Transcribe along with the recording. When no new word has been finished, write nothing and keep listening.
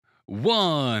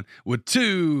1, with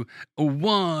 2,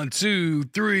 1, 2,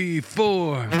 3,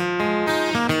 4.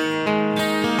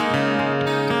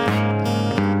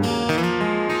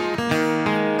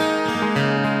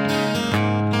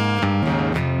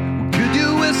 Could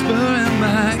you whisper in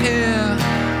my ear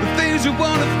the things you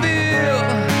wanna feel?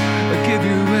 I give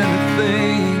you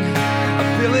anything, I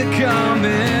feel it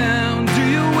coming. Do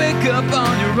you wake up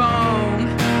on your own?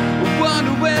 I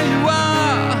wonder where you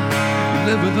are. You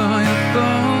live with all your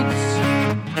thoughts.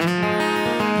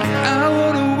 I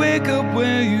wanna wake up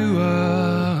where you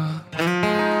are.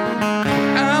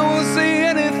 I won't say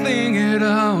anything at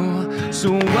all,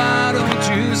 so why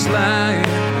don't you slide?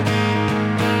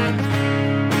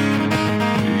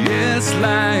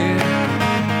 Slide.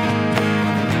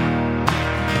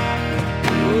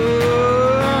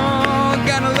 Oh,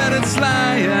 gotta let it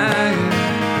slide.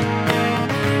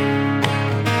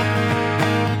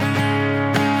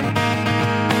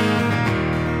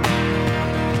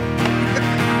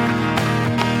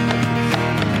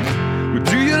 Well,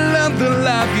 do you love the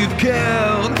life you've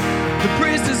killed? The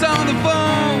priest is on the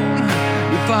phone.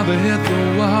 Your father hit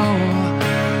the wall.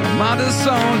 Might have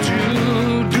sold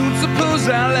you. Don't suppose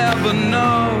I'll ever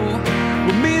know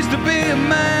what it means to be a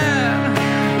man.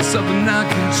 It's something I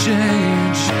can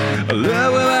change. I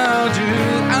love without you.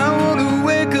 I want to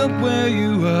wake up where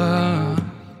you are.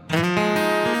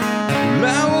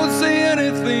 I won't say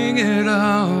anything at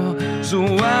all, so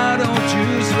why don't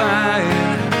you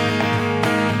slide?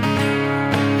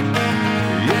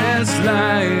 Yeah,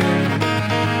 slide.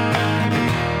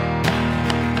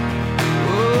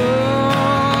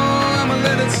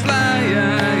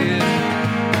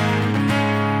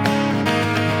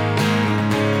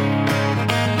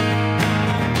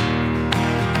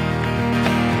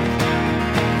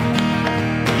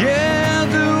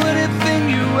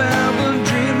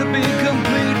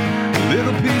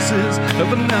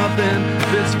 Of nothing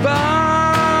that's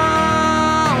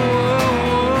far.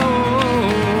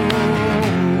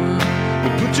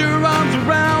 Put your arms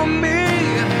around me.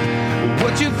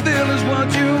 What you feel is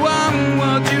what you are.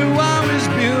 What you are is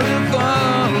beautiful.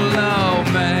 Love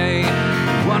me.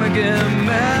 Wanna get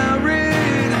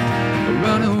married?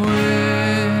 Run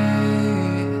away.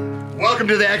 Welcome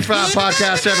to the X5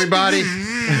 podcast, everybody.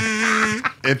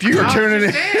 If you are tuning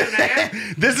in,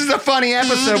 this is a funny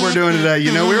episode we're doing today.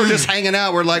 You know, we were just hanging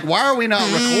out. We're like, why are we not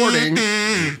recording?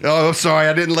 Oh, sorry,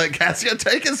 I didn't let Cassio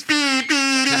take his. Dude,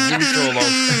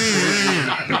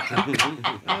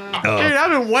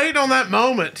 I've been waiting on that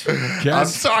moment. I'm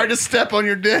sorry to step on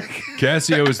your dick.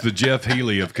 Cassio is the Jeff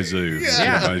Healy of Kazoo.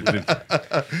 Yeah.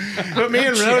 Put me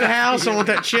in Roadhouse. I want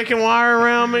that chicken wire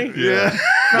around me. Yeah.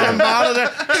 From the bottom of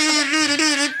that.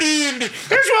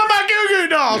 Here's one of my goo-goo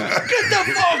dogs. Get the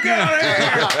fuck out of here.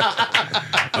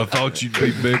 I thought you'd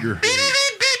be bigger.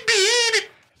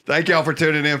 Thank y'all for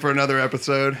tuning in for another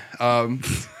episode.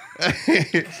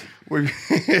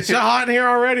 Is it hot in here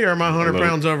already, or am I 100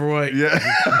 pounds overweight? Yeah.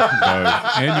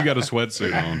 And you got a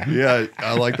sweatsuit on. Yeah,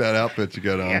 I like that outfit you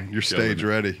got on. Yeah. You're stage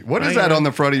ready. What is that on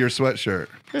the front of your sweatshirt?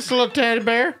 This little teddy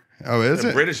bear. Oh, is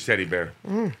it? British teddy bear.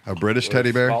 A British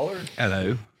teddy bear? Hello.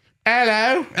 Hello.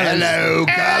 Hello,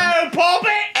 Hello,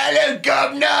 pulpit. Hello,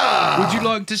 governor. Would you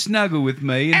like to snuggle with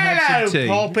me and have some tea?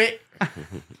 Hello, pulpit.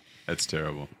 That's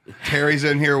terrible. Terry's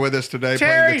in here with us today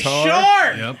Terry playing guitar.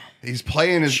 Sharp. Yep. He's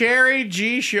playing his... Cherry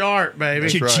G Sharp, baby.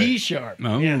 That's right. G Sharp.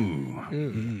 Oh. Yeah.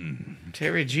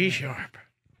 Terry G Sharp.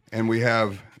 And we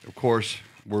have, of course,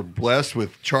 we're blessed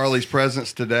with Charlie's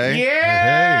presence today.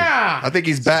 Yeah. I think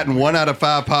he's batting 1 out of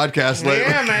 5 podcasts lately.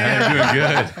 Yeah,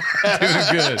 man. Doing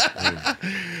good.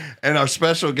 And our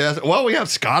special guest, well, we have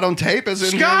Scott on tape is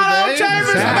in Scott here today. on tape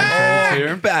is back.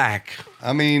 Here. Back.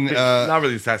 I mean, Not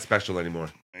really that special anymore.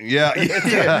 yeah.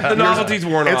 The novelty's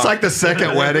worn off. It's like the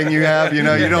second wedding you have, you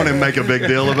know, you don't even make a big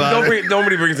deal about it.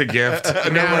 Nobody brings a gift.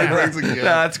 Nobody brings a gift. Nah,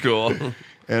 that's cool.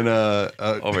 And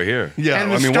Over here. yeah,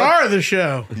 And the star of the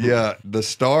show. Yeah, the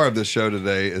star of the show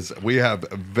today is we have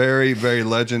a very, very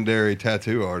legendary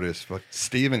tattoo artist.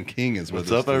 Stephen King is with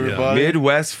us. What's up, today. everybody?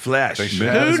 Midwest Flesh. Who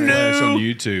knew on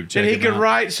YouTube? Check that he him could out.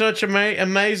 write such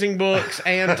amazing books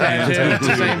and tattoo at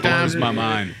the same Blows my time?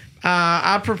 mind.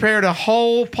 I prepared a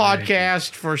whole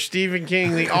podcast for Stephen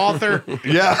King, the author.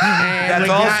 Yeah. And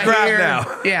That's all scrapped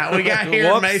now. Yeah, we got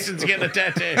here. Whoops. Mason's getting a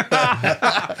tattoo.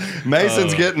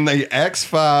 Mason's getting the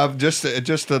X5,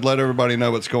 just to let everybody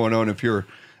know what's going on. If you're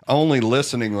only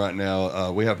listening right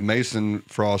now, we have Mason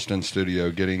Frost in studio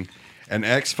getting an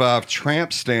X5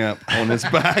 tramp stamp on his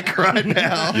back right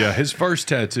now. Yeah, his first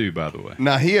tattoo, by the way.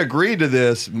 Now, he agreed to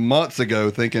this months ago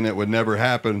thinking it would never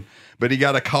happen, but he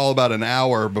got a call about an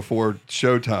hour before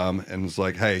showtime and was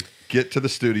like, hey, get to the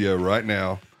studio right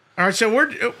now. All right, so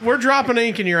we're dropping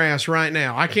ink in your ass right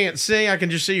now. I can't see. I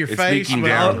can just see your It's face. leaking but-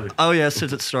 down. Oh yeah,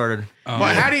 since it started, But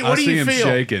what do I you see him feel?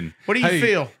 shaking. What do you Hey,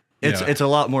 feel? it's a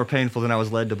lot more painful than I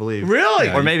was led to believe. Really?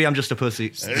 Or maybe I'm just a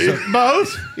pussy.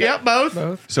 Both? Yep,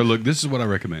 both. So look, this is what I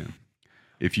recommend.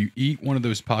 If you eat one of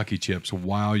those Pocky chips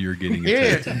while you're getting a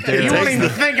Yeah. tattoo, You won't even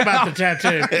think about the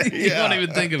tattoo. you don't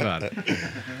even think about it.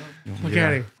 Look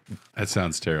at him. That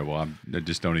sounds terrible. I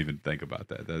just don't even think about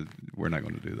that. We're not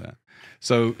going to do that.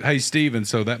 So, hey, Steven,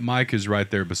 so that mic is right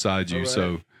there beside you. All right.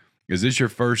 So, is this your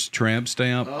first tramp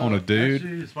stamp on a dude?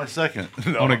 Actually, it's my second.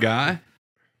 On a guy?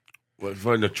 What,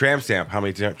 for the tramp stamp, how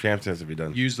many tramp stamps have you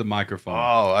done? Use the microphone.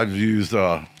 Oh, I've used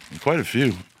quite a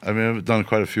few. I mean, I've done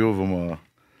quite a few of them.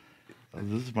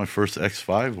 This is my first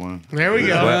X5 one. There we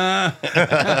go.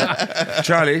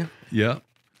 Charlie, Yeah.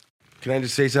 can I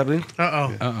just say something?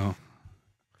 Uh-oh. Uh-oh.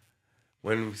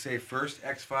 When we say first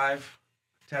X5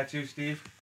 tattoo, Steve,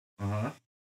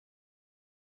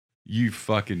 You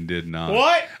fucking did not.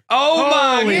 What? Oh,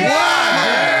 my Holy God.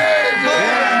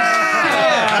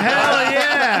 Hell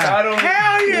yeah. I don't.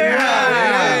 Hell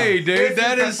yeah. Hey, dude, This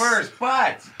that is is... the first,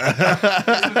 but this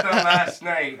was done last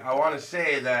night. I want to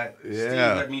say that Steve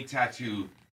Yeah. let me tattoo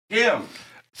him.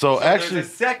 So So actually,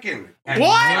 there's a second.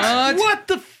 What? What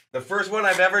the... The first one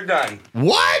I've ever done.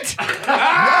 What?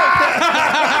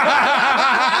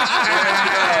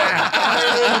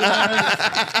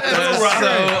 That's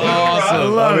so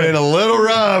awesome. I mean, a little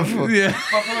rough. Yeah.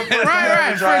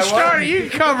 Right. For a starter, you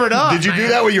covered up. Did you do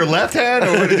that with your left hand?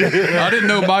 Or what did you... I didn't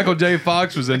know Michael J.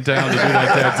 Fox was in town to do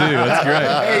that tattoo. That's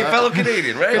great. Hey, fellow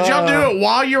Canadian, right? Did y'all do it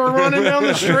while you were running down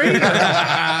the street?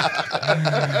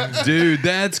 Dude,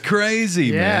 that's crazy,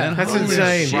 Yeah, man. that's Holy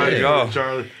insane. shit. There you go.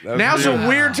 Charlie. Now's a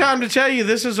weird time to tell you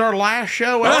this is our last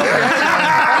show ever.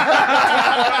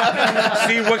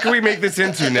 See, what can we make this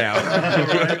into now?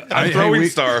 Hey, A throwing we-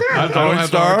 star. I don't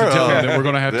have to tell him Oh. that we're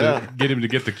going to have Yeah. to get him to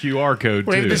get the QR code,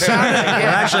 We've too. decided,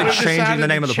 actually we've changing decided the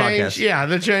name of the to change- podcast. Yeah,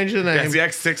 to change the That's name. the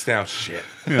X6 now. Shit.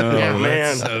 Oh, Yeah,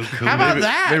 man. that's so cool. How about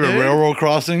that, Maybe a dude? railroad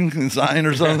crossing sign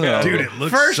or something. Dude, it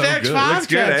looks First so X5 good. Looks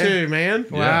good, eh? tattoo, man.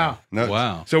 Wow. No.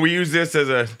 Wow. So we use this as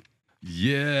a.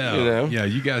 Yeah. You know? Yeah,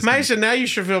 you guys. can- Mason, now you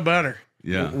should feel better.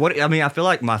 yeah. What I mean, I feel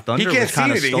like my thunder He can't was see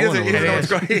kind of anything. He stolen. doesn't, he a doesn't know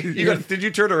little what's bit. going. You got, did you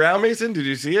turn around, Mason? Did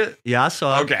you see it? Yeah, I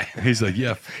saw it. Okay. He's like,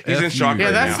 yeah. He's in F shock you Yeah,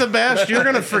 right that's now. the best. You're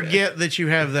going to forget that you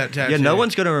have that tattoo. Yeah, no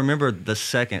one's gonna remember the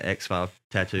second X5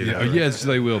 tattoo. Yeah, oh, yes,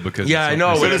 they will because Yeah, I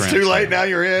know. a But it's tramp too late stamp. now.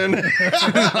 You're in.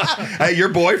 Hey, your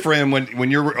boyfriend,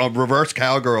 when you're a reverse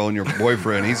cowgirl and your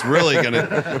boyfriend, he's really gonna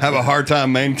have a hard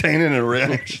time maintaining an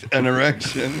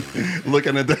erection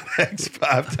looking at the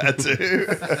X5 tattoo.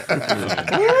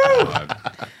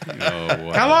 Oh,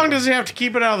 wow. How long does he have to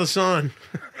keep it out of the sun?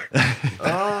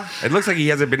 It looks like he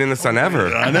hasn't been in the sun ever.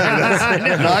 I know. That's not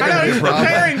I know gonna be he's a problem.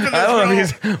 preparing for this. I don't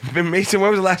know. role. He's, Mason, when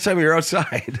was the last time you were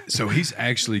outside? So he's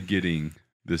actually getting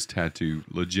this tattoo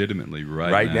legitimately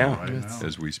right now,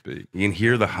 as we speak. You can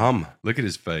hear the hum. Look at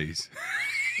his face.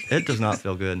 It does not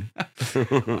feel good.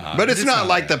 But it's not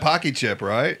like the Pocky chip,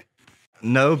 right?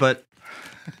 No, but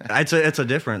it's a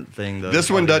different thing though. This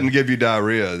one doesn't give you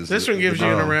diarrhea. This one gives you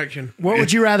an erection. What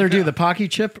would you rather do, the Pocky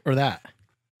chip or that?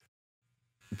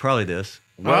 Probably this.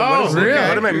 What is it? really?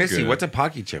 What am I You're missing? good. What's a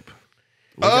pocky chip?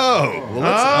 Oh, Oh,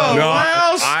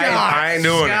 well, Scott. I ain't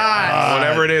doing Scott. it.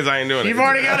 Whatever it is, I ain't doing it. You've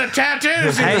already got a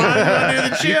tattoo, so you might as well do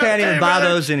the chip. You can't even too, buy brother.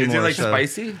 those Is anymore. it like so-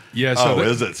 spicy? Yeah, so they,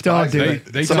 is it? Don't do they, it.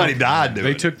 they Somebody took- died doing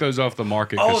They it. took those off the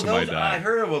market Oh, because somebody those, I died.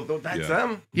 heard. Well, that's Yeah.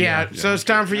 them. Yeah, so it's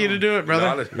time for you to do it,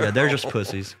 brother. Yeah, they're just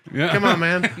pussies. Yeah. Come on,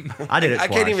 man. I did it I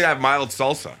twice. can't even have mild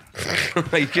salsa.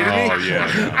 Are you kidding me? Oh,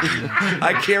 yeah.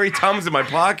 I carry Tums in my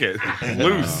pocket,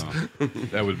 loose.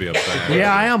 That would be a bad.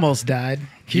 Yeah, I almost died.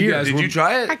 You guys Did were- you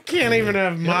try I it? can't even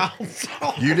have mild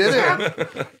salt. You did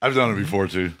it? I've done it before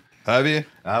too. Have you?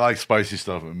 I like spicy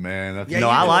stuff, but man, that's No,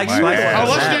 I like my spicy. ass.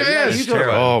 Oh, let's do this. You talk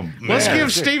about Oh man, Let's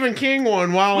give Stephen King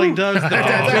one while he does the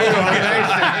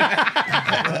tattoo.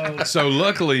 So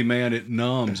luckily, man, it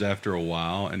numbs after a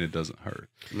while and it doesn't hurt.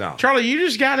 it. No. Charlie, you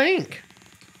just got ink.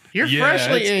 You're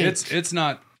freshly inked. it's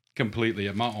not completely.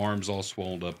 My arm's all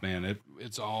swollen up, man.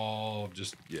 It's all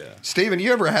just Steven,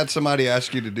 you ever had somebody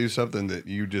ask you to do something that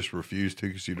you just refuse to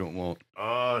because you don't want?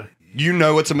 You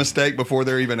know it's a mistake before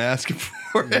they're even asking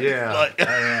for it. yeah.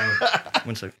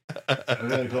 One sec. I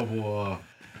had a couple.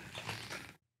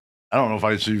 I don't know if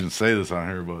I should even say this on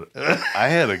here, but I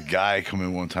had a guy come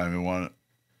in one time and wanted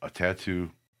a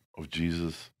tattoo of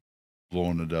Jesus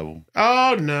blowing the devil.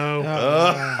 Oh, no.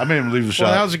 I made him leave the shop.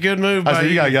 Well, that was a good move, I buddy. said,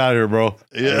 "You gotta get out of here, bro.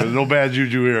 Yeah. There's no bad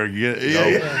juju here. Get,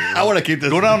 Yeah, go. I want to keep this.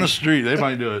 Go down the street. They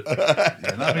might do it.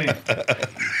 Yeah, not me.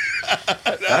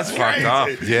 That's That's fucked up.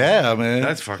 Yeah, man.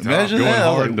 That's fucked up. Imagine Going that.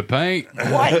 hard in the paint.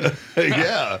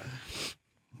 Yeah.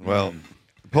 Well,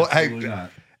 hey,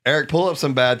 Eric, pull up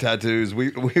some bad tattoos. We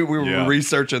were Yeah.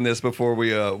 researching this before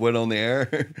we went on the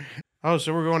air. Oh,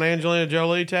 so we're going Angelina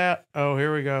Jolie tat? Oh,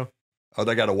 here we go. Oh,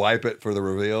 they got to wipe it for the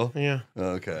reveal? Yeah.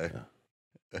 Okay.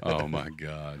 Oh my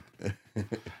God.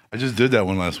 I just did that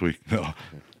one last week. No.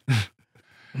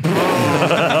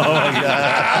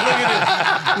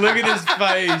 Look at his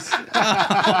face.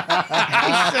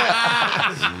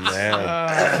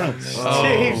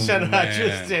 Steve said, I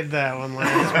just did that one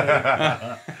last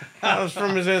week. That was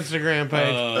from his Instagram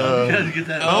page.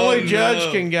 Only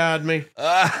Judge can guide me. Look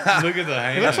at the It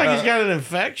hand. looks like he's got an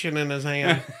infection in his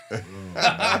hand.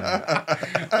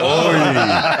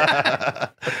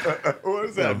 What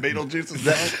is that? Beetlejuice's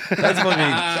That's supposed to be.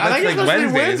 I think it's supposed to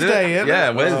be Wednesday, isn't it? Yeah,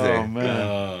 Wednesday. Oh, man.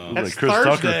 Oh, That's Like Chris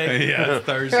Tucker. Thursday. yeah, it's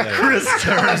Thursday. Chris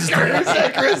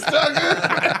Tucker?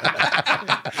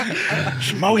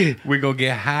 Smokey. We gonna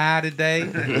get high today.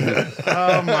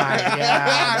 Oh my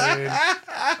God, dude.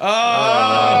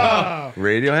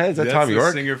 Radiohead? Is that That's Tom the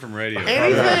York? singer from Radio.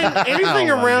 Anything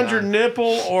around your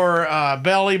nipple or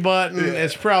belly button,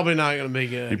 it's probably not going to be He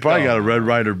good. probably got a Red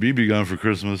Ryder BB gun for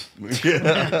Christmas. He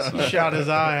shot his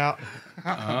eye out.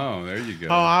 Oh, there you go.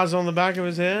 Oh, eyes on the back of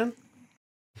his head.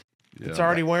 Yeah. It's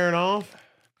already wearing off.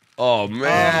 Oh,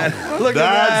 man. Look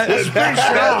That's at that. Pretty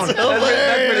strong.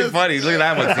 That's pretty funny. Look at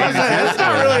that one. That's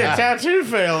not really a tattoo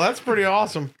fail. That's pretty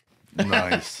awesome.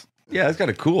 Nice. Yeah, that's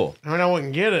kind of cool. I mean, I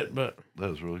wouldn't get it, but That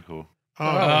was really cool. oh,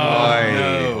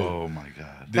 Oh, my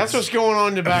God. that's what's going on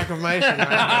in the back of Mason.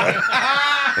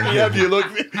 Yeah, if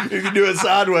you do it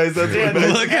sideways, that's what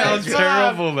Mason, Look how It's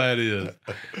terrible that is.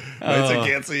 Mason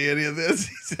can't see any of this.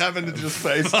 He's having to just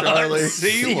face Charlie.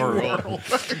 SeaWorld.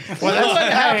 Well, that's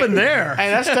What happened there? Hey,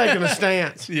 that's taking a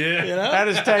stance. Yeah. That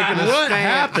is taking a What stance.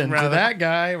 happened to brother. that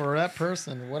guy or that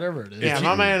person, whatever it is? Yeah,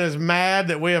 my man is mad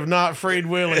that we have not freed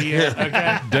Willie yet.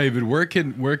 Okay. David, where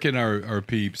can our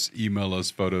peeps email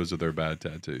us photos of their bad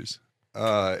tattoos?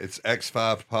 It's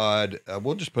X5pod.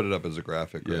 We'll just put it up as a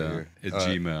graphic right Yeah, here. at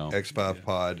Gmail.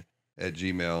 X5pod at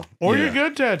Gmail. Or Yeah. your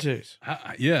good tattoos.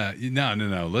 Yeah,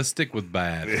 no. Let's stick with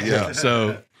bad. Yeah.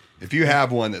 So, If you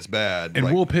have one that's bad, and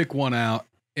like- we'll pick one out,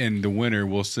 and the winner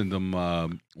we'll send them.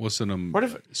 What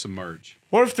if- some merch?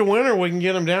 What if the winter we can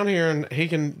get him down here and he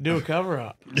can do a cover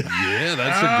up? Yeah,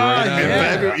 that's a great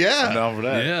idea. yeah. I'm Yeah. down for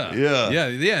that.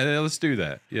 Yeah. Let's do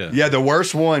that. Yeah. Yeah, the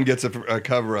worst one gets a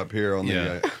cover up here on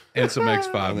Yeah. the. And some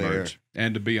X5 there. merch,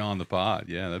 and to be on the pod.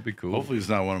 Yeah, that'd be cool. Hopefully, it's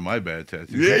not one of my bad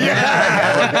tattoos.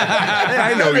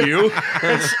 I know you.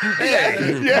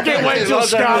 Can't wait till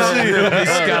Scott. Hey,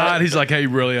 Scott, he's like, hey,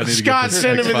 really, I need Scott to get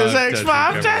sent this him in his X5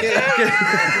 X5 tattoo.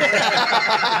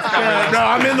 No,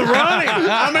 I'm in the running.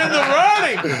 I'm in the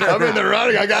running. I'm in the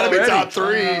running. I got to be top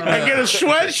 3. I get a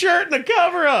sweatshirt and a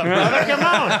cover up. Brother, come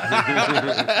on.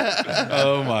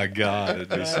 Oh my God, it'd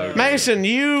be so good. Mason,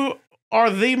 you are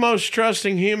the most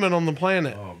trusting human on the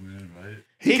planet. Oh man, right?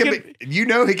 He He could could- be, you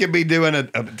know, he could be doing a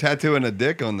tattoo and a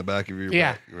dick on the back of your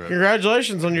Yeah. back. Right.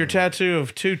 Congratulations on your tattoo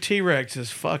of 2 T-Rexes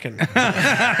fucking.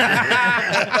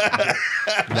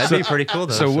 That'd be pretty cool,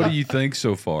 though. So, what do you think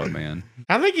so far, man?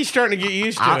 I think he's starting to get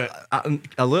used to it.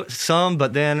 A little, some,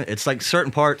 but then it's like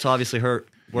certain parts obviously hurt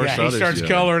worse Yeah, than he others. starts yeah.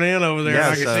 coloring in over there. Yeah,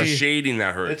 I can so- see. Shading that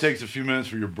It hurts. takes a few minutes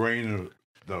for your brain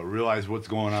to realize what's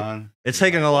going on. It's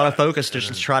taking a lot of focus to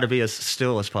just try to be as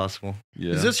still as possible.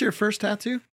 Yeah. Is this your first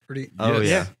tattoo? Or do you- Oh, Yes.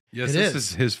 yeah. Yes, It this is.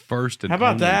 is his first and How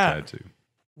about only that? tattoo.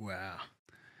 Wow.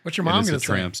 What's your And mom it's going a to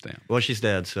say? tramp stamp. Well, she's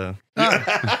dead, so.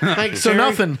 Thanks, So Terry.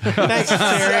 nothing. Thanks,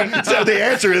 Terry. So the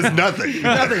answer is nothing.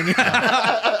 Nothing.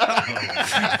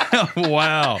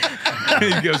 Wow.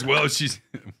 He goes, well, she's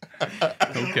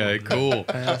okay, cool.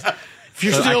 If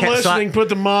you're So I still can't- so I- listening, put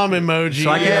the mom emoji. So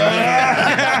I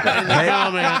can't. in the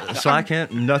comment. So I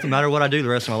can't. Nothing matter what I do the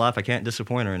rest of my life, I can't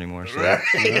disappoint her anymore. So.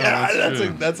 Yeah, true.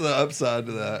 that's the upside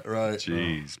to that, right?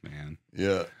 Jeez, man.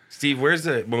 Yeah. Steve, where's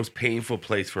the most painful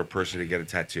place for a person to get a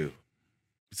tattoo?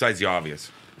 Besides the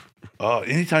obvious.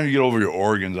 Anytime you get over your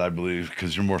organs, I believe,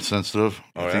 because you're more sensitive.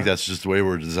 Oh, I think that's just the way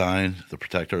we're designed to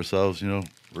protect ourselves, you know.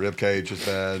 Rib cage is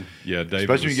bad. Yeah, David.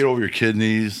 Especially when you get over your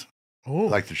kidneys, Ooh.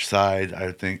 like their side.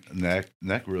 I think neck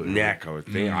really. Neck, I would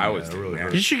think. I always yeah, think really neck.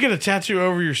 hurts. You should get a tattoo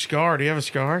over your scar. Do you have a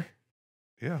scar?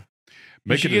 Yeah.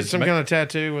 You should get some kind of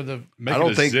tattoo with a. Make I don't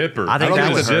it a think- zipper. I think Make that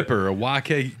it a would hurt. zipper, a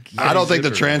YK. I don't think the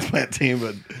zipper. transplant team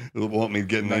would want me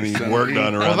getting any work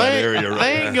done Well, around that they, area. they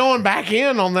Right ain't going back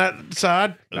in on that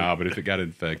side. No, but if it got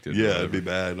infected, Yeah, whatever. it'd be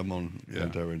bad. I'm on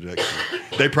anti-rejection.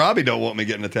 They probably don't want me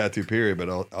getting a tattoo, period, but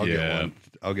I'll get Yeah. one.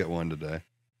 I'll get one today.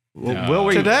 We'll, No, we'll,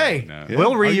 re- Today. no.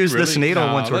 we'll Are you reuse this really? needle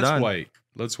No, once we're let's done. Wait.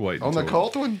 Let's wait. On the until-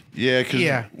 cult one? Yeah, because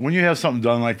Yeah. when you have something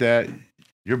done like that,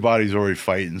 your body's already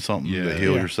fighting something Yeah. to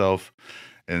heal Yeah. yourself,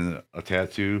 and a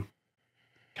tattoo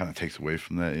kind of takes away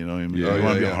from that. You know what I mean? Yeah. You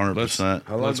want to Yeah, be yeah. 100%.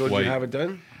 How long Let's ago did wait. you have it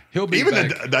done? He'll be Even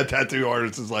back. that tattoo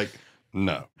artist is like,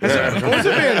 no.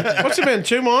 What's it been?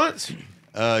 2 months?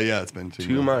 Yeah, it's been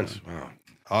 2 months. Wow.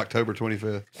 October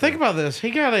 25th. Think about this. He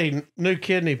got a new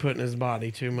kidney put in his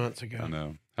body 2 months ago. I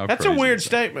know. How That's a crazy weird is that?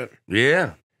 statement.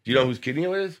 Yeah. Do you know whose kidney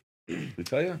it is? They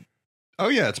tell you? Oh,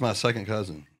 yeah, it's my second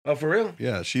cousin. Oh, for real?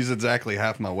 Yeah, she's exactly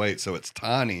half my weight, so it's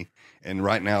tiny. And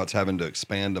right now it's having to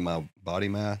expand to my body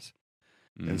mass.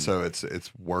 And so it's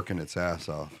working its ass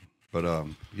off. But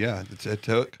yeah, it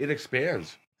It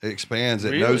expands. It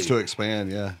Really? knows to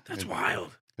expand, yeah. That's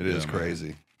wild. It is man.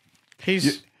 crazy.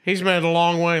 He's made a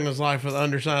long way in his life with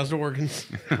undersized organs.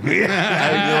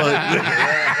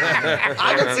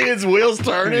 I could see his wheels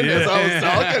turning as I was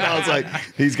talking. I was like,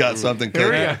 he's got something Here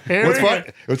we cooking. go. Here we go.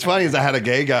 What's funny is I had a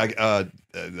gay guy,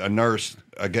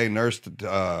 a gay nurse,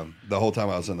 the whole time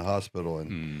I was in the hospital,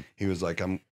 and he was like,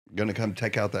 "I'm gonna come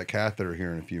take out that catheter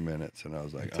here in a few minutes," and I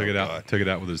was like, Took it out. Took it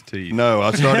out with his teeth. No,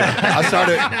 I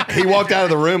started. He walked out of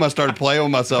the room. I started playing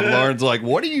with myself. Lauren's like,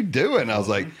 "What are you doing?" I was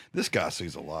like, "This guy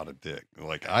sees a lot of dick.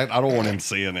 Like, I don't want him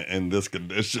seeing it in this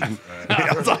condition."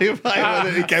 I was like, playing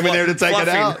with it. He came in there to take it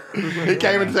out. He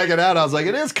came in to take it out. I was like,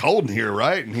 "It is cold in here,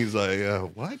 right?" And he's like,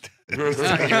 "What?"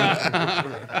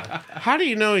 How do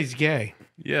you know he's gay?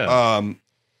 Yeah.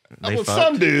 Well,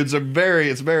 some dudes are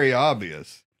it's very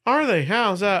obvious. Are they?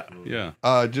 How's that? yeah.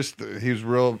 Just he was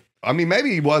real. I mean,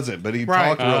 maybe he wasn't, but he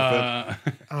Right. talked real fast.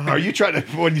 Are you trying to?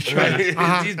 What are you trying to?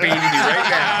 He's baiting you right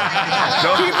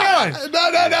now. Keep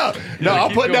going. No, I'll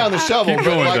keep put down going. the shovel. Keep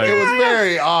But going, like, it Dave. was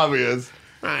very obvious.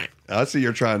 Right. I see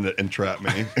you're trying to entrap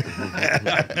me.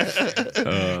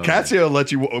 Cassie will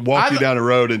let you walk you down the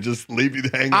road and just leave you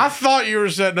hanging. I thought you were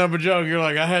setting up a joke. You're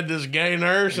like, I had this gay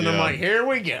nurse, and I'm Yeah. like, here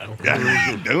we go.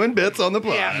 Doing bits on the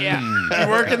plot. Yeah. You're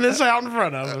working this out in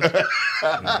front of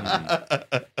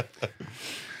us.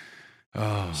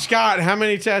 Scott, how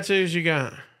many tattoos you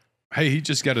got? Hey, he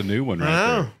just got a new one right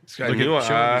Oh. there. It's got a Look new at- one. show-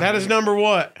 That is number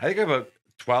what? I think I'm about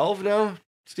 12 now,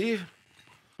 Steve.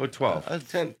 What 12?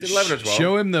 10, 11 or 12.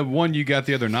 Show him the one you got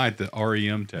the other night, the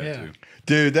REM tattoo. Yeah.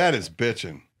 Dude, that is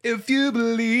bitching. If you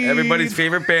believe Everybody's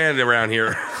favorite band around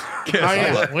here. Oh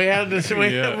yeah, we had this.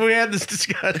 We had this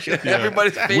discussion.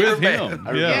 Everybody's favorite with band. him.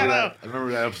 I Yeah.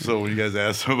 remember that episode when you guys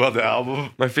asked him about the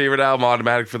album. My favorite album,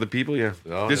 Automatic for the People. Yeah,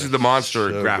 Oh, this is the monster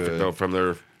so graphic good. though from their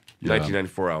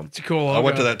 1994 album. It's a cool. I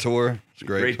went to logo. that tour. It's a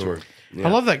great tour. Yeah.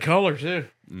 I love that color too.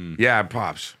 Yeah, it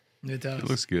pops. It does. It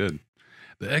looks good.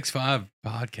 The X5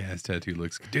 podcast tattoo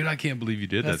looks good. Dude, I can't believe you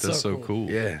did That's that. That's so so cool.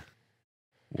 cool. Yeah.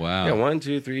 Wow. Yeah, 1,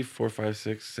 2, 3, 4, 5,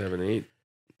 6, 7, 8,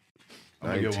 I'm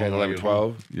gonna 9, get 10, one when I 11, get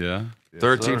 12, Yeah.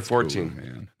 13, that's 14.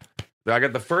 Man. I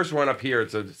got the first one up here.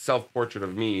 It's a self-portrait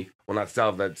of me. Well, not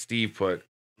self, that Steve put.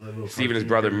 Steve and his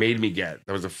brother made me get.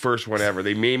 That was the first one ever.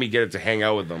 They made me get it to hang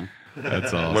out with them.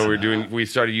 That's awesome. When we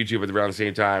started YouTube at around the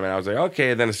same time, and I was like,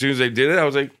 okay. And then as soon as they did it, I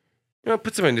was like,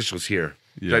 put some initials here.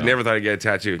 Yeah. I never thought I'd get a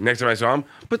tattoo. Next time I saw him,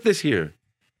 put this here.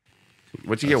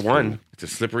 Once you get one, it's a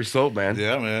slippery slope, man.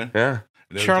 Yeah, man. Yeah.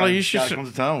 And every Charlie, time you should Scott s- comes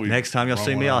to town, we Next time you'll run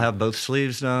see me, one I'll out. have both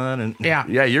sleeves done. And Yeah.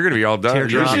 Yeah, you're gonna be all done.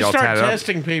 Teardrop. You're You gonna should be all start tatted up.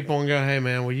 testing people and go, hey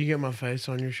man, will you get my face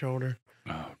on your shoulder?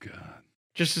 Oh, God.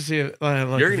 Just to see if like, You're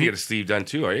if gonna you- get a sleeve done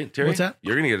too, are you, Terry? What's that?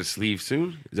 You're gonna get a sleeve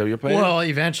soon. Is that what you're planning? Well,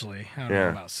 eventually. I don't Yeah. know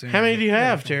about soon. How many do you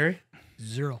have, Terry?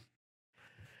 0.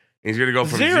 He's gonna go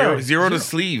from Zero. zero to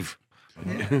sleeve. Yeah.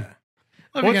 Well, if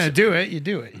you're What's- gonna do it, you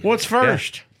do it. What's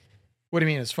first? What do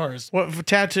you mean as far as What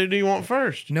tattoo do you want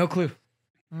first? no clue?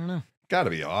 I don't know. Got to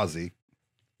be Aussie.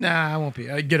 Nah, I won't be.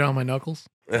 I get it on my knuckles.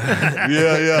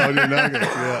 yeah, on your nuggets.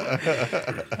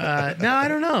 Yeah. No, I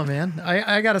don't know, man.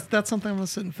 I gotta. That's something I'm gonna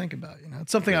sit and think about. You know,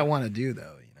 it's something I want to do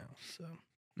though. You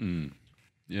know, so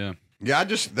Yeah. Yeah,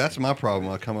 that's my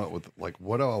problem. I come up with like,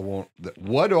 what do I want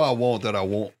that I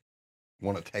won't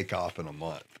want to take off in a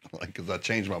month? Like, because I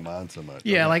change my mind so much.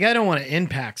 yeah, like I don't want to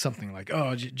impact something like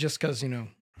just because to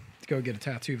go get a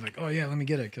tattoo. Like let me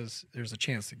get it because there's a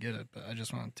chance to get it. But I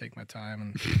just want to take my time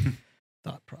and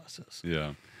thought process.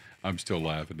 Yeah. I'm still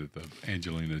laughing at the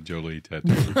Angelina Jolie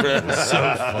tattoo. It was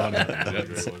so funny.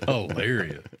 That's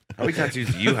hilarious. How many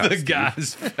tattoos do you have? The Steve?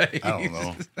 guy's face. I don't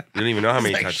know. You don't even know how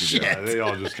many tattoos you have. They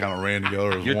all just kind of ran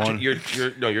together as one.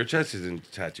 Your chest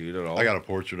isn't tattooed at all. I got a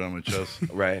portrait on my chest.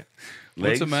 right.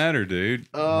 What's the Legs? matter, dude?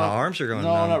 my arms are going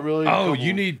No, numb. not really. Oh, Couple-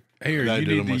 you need here. I You did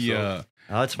need it the myself.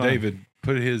 Oh, that's fine. David.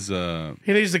 Put his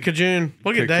He needs the Cajun.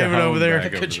 Look at Cajon David over there.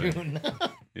 back over there.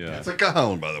 Yeah. It's a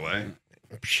cajon, by the way.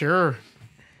 Sure.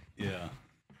 Yeah.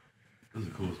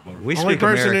 We Only speak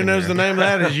person who American knows here. the name of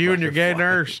that is you and your gay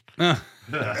nurse. There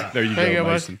you There you go, go,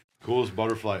 bud. Mason. Coolest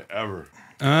butterfly ever.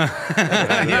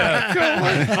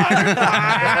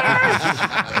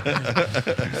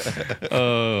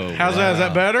 Oh, How's that? Is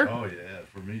that better? Oh yeah,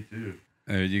 for me too.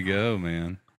 there you go,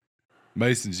 man.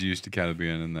 Mason's used to kind of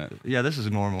being in that. Yeah, this is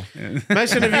normal.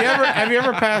 Mason, have you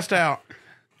ever passed out?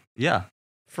 Yeah.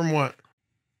 From what?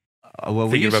 Well,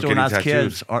 we Thinking used about to when I was getting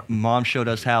kids. Our mom showed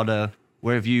us how to,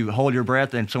 where if you hold your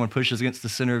breath and someone pushes against the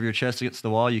center of your chest against the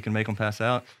wall, you can make them pass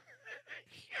out.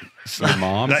 Your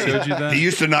mom showed you that? He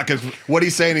used to not, because what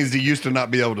he's saying is he used to not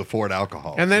be able to afford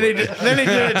alcohol. And then he did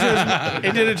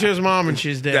it to his mom, and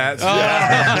she's dead.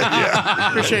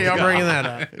 Appreciate y'all bringing that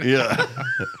up. Yeah.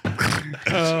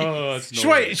 Oh, it's So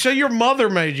wait, so your mother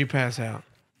made you pass out?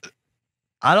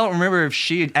 I don't remember if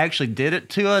she actually did it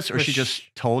to us or But she just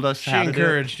told us She how to do it.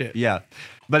 encouraged it. Yeah.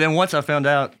 But then once I found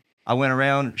out, I went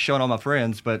around showing all my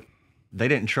friends, but they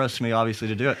didn't trust me, obviously,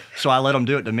 to do it. So I let them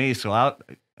do it to me. So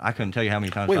I couldn't tell you how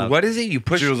many times. Wait, what is it? You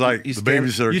push. She was like, you the stand-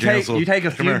 babysitter You canceled. take a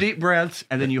Come few here. deep breaths,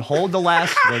 and then you hold the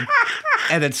last one,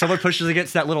 and then someone pushes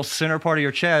against that little center part of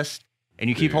your chest, and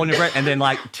you keep holding your breath, and then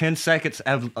like 10 seconds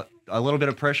of a little bit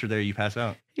of pressure there, you pass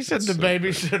out. He said the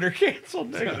babysitter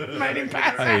canceled. Made him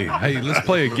pass out. Hey, let's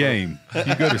play a game.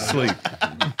 You go to sleep.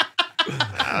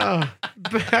 I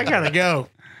gotta go.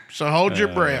 So hold your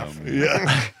breath.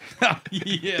 Yeah.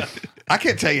 Yeah. I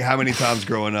can't tell you how many times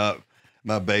growing up,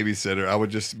 my babysitter, I would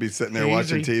just be sitting there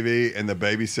watching Easy. TV, and the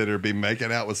babysitter would be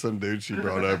making out with some dude she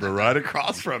brought over right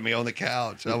across from me on the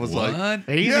couch. I was like, What?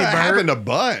 Easy, yeah, it Bert. happened a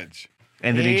bunch.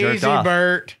 And then he jerked Easy, off.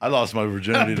 Bert. I lost my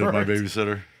virginity to my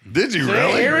babysitter. Did you See,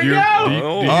 really? here we You're- go. do you-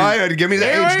 All right, give me the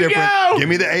Here age we difference. go. Give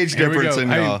me the age Here we difference go. in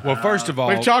Hey, y'all. well, first of all,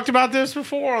 We've talked about this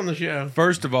before on the show.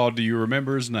 First of all, do you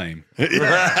remember his name?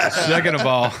 Second of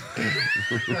all,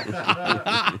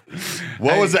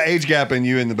 What was the age gap in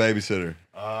you and the babysitter?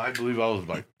 I believe I was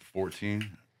like 14.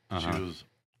 Uh-huh. She was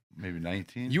maybe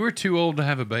 19. you were too old to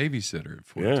have a babysitter at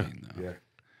 14, though. Yeah.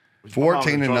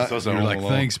 14 and Trust us at You're home like,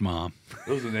 alone. thanks, Mom.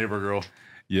 It was a neighbor girl.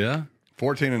 Yeah?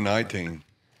 14 and 19.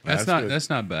 That's good.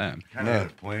 not bad. Kind of had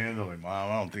it planned. I'm like,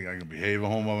 Mom, I don't think I can behave at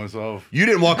home by myself. You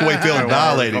didn't walk away feeling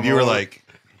violated. Come You were over. like,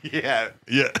 Yeah.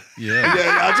 yeah. Yeah.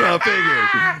 Yeah, that's what I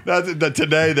figured.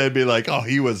 Today they'd be like, "Oh,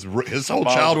 his whole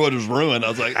childhood was ruined." I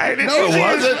was like, "No, it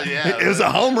wasn't. Yeah. It was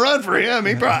a home run for him."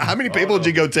 He probably, how many people did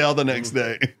you go tell the next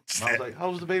day? I was like, how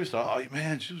was the babysitter? Oh,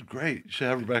 man, she was great. You should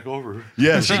have her back over.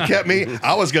 Yeah, she kept me.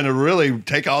 I was gonna really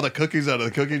take all the cookies out of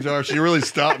the cookie jar. She really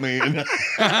stopped me and just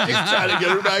trying to get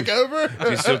her back over.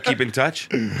 Do you still keep in touch?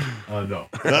 No.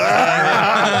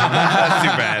 That's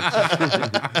too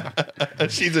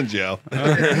bad. She's in jail. We keep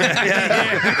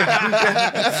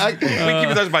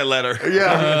in touch by letter.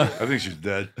 Yeah, I think she's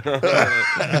dead.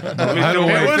 I don't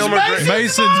It was know. Mason's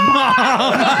Mason's mom.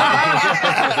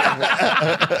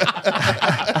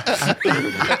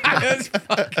 That's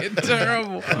fucking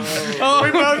terrible. Oh,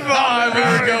 we both thought we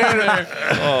were going there.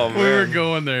 Oh man, We were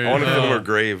going there. I want to film her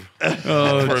grave.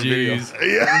 Oh, for a video. jeez.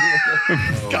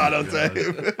 yeah. God, I'll save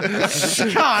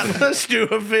Scott, let's do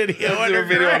a video. Do a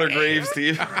video on her grave,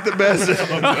 Steve. the best.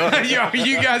 Yo,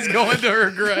 you guys going to her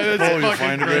grave? That's Oh, you fucking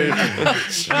find her crazy.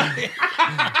 grave?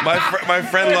 My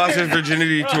friend lost his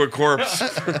virginity to a corpse.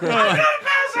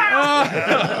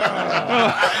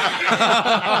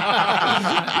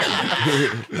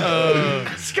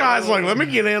 Scott's like, let me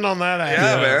get in on that.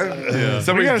 Yeah, man. We got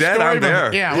Somebody's a dead. story I'm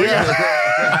there. Yeah, we got,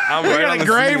 I'm we right got on a the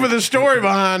grave scene. with a story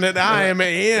behind it. I am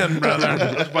in, brother.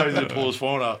 That's probably to pull his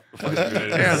phone out.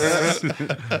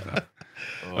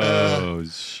 Oh,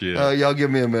 shit. Y'all give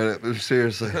me a minute.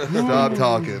 Seriously, stop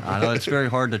talking. I know it's very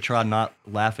hard to try not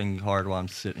laughing hard while I'm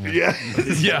sitting here. Yeah.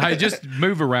 Yeah, I just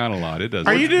move around a lot. It doesn't.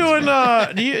 Are you doing?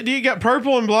 Do you got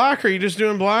purple and black? Or are you just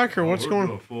doing black? Or what's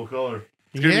going? Full color.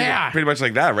 It's gonna be Yeah. pretty much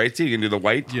like that, right? So you can do the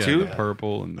white Yeah, too. the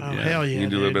purple and Oh yeah. hell yeah! You can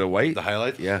do a little bit of white. The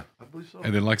highlights? Yeah, I believe so.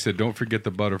 And then, like I said, don't forget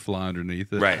the butterfly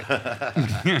underneath it. right.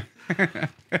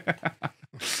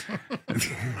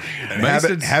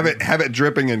 Mason's, Have it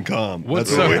dripping in cum. What's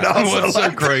That's so, what we'd also what's so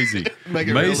like. crazy? Make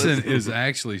it Mason realistic. is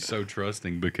actually so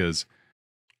trusting because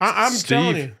I'm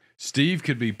telling you. Steve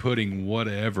could be putting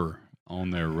whatever on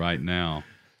there right now.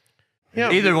 Yeah.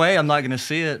 Either way, I'm not going to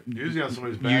see it. Usually on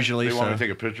somebody's back. Usually they want so. to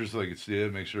take a picture so they can see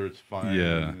it, make sure it's fine.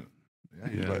 Yeah.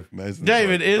 Mason's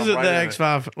David, like- is it the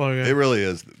X5 logo? It really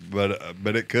is, but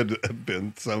it could have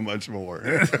been so much more.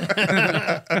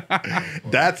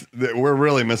 We're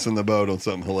really missing the boat on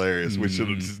something hilarious. We should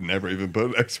have just never even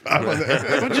put X5 on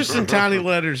there. Well, just in tiny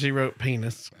letters, he wrote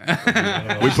penis.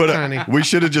 We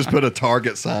should have just put a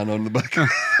Target sign on the back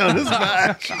on his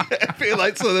back. I feel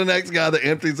like so the next guy that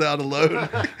empties out a load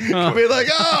will be like,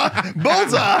 oh,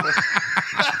 bullseye.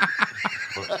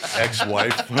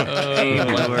 Ex-wife.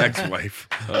 Ex-wife.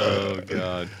 Oh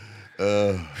God.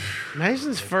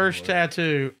 Mason's first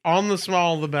tattoo on the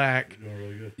small of the back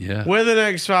Yeah. with an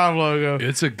X5 logo.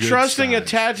 It's a good trusting a size.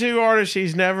 tattoo artist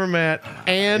he's never met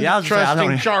and Yeah, I was gonna say, I trusting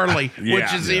don't- Charlie, Yeah.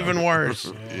 which is even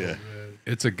worse. Yeah.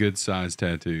 It's a good size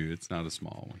tattoo. It's not a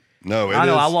small one. No, I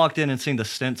know. I is. walked in and seen the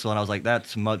stencil, and I was like,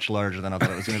 "That's much larger than I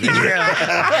thought it was going to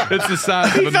be." It's the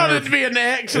size He of a thought Nerf. it'd be an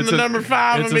X and It's the a- number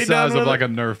 5 It's and the be done size with of like it. a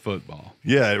Nerf football.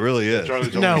 Yeah, it really is. Charlie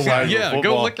told No me the size way. of a Yeah,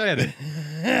 go football. look at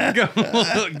it. Go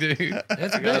look, dude.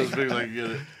 That's Not as big. big as I can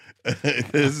get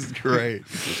it. This is great.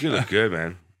 It's gonna look good,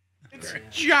 man. It's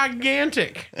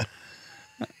gigantic.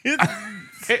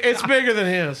 It's bigger than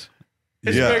his.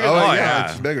 It's yeah. bigger Oh, than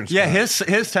yeah. It's bigger than Yeah, Scott.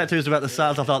 his tattoo is about the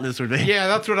size I thought this would be. Yeah,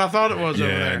 that's what I thought it was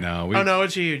over Yeah, there. no, Oh no,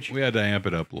 it's huge. We had to amp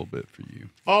it up a little bit for you.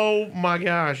 Oh my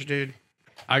gosh, dude.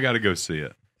 I got to go see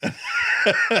it.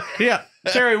 Yeah,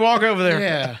 Terry, walk over there.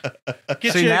 Yeah.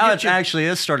 Get See, you- now get it you- actually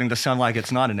is starting to sound like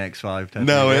it's not an X5 tattoo.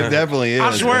 No, it definitely is.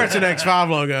 I swear it's an X5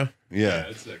 logo.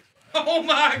 Yeah. Oh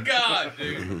my God,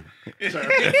 dude.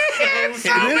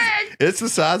 It's the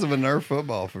size of a Nerf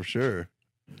football for sure.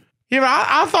 Yeah, but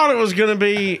I thought it was gonna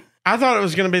be. I thought it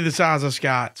was gonna be the size of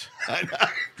Scott's.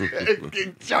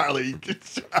 Charlie.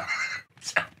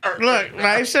 Look,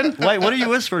 Mason. Wait, what are you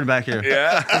whispering back here?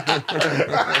 Yeah.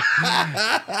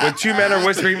 When two men are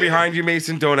whispering behind you,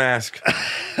 Mason, don't ask.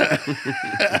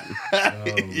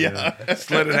 Yeah.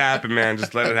 Just let it happen, man.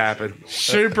 Just let it happen.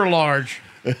 Super large.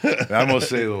 I must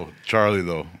say though, Charlie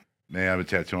though, man, I've been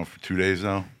tattooing for 2 days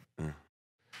now.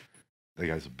 That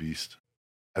guy's a beast.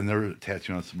 I've never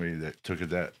tattooed on somebody that took it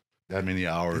that many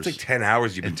hours. It's like 10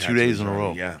 hours you've been And 2 days in a tattooing,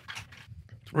 row. Yeah.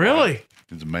 Really?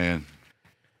 He's a man.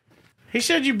 He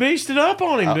said you beasted up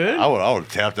on him, dude. I would have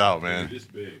tapped out, man.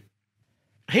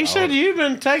 He said you've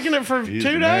been taking it for He's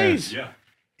 2 the man. days.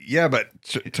 Yeah, but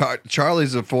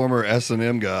Charlie's a former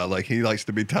S&M guy. Like, he likes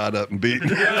to be tied up and beaten.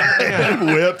 And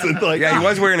whipped. And like, Yeah, he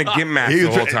was wearing a gimp mask the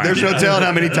whole time. There's no telling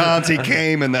how many times he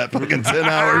came in that fucking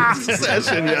 10-hour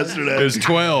session yesterday. It was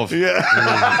 12. Yeah.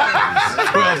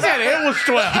 I said it was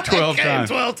 12. 12 times.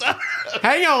 12 times.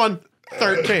 Hang on.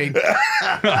 13.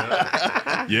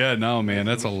 Yeah, no, man,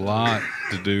 that's a lot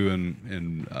to do.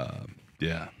 And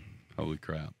yeah, holy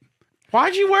crap.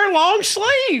 Why'd you wear long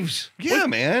sleeves? Yeah,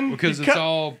 man. Because You it's cut-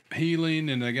 all healing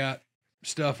and they got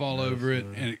stuff all over it.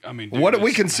 And I mean, dude, What we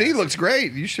it's can see massive. looks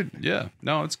great. You should. Yeah,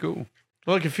 no, it's cool.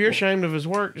 Look, if you're ashamed of his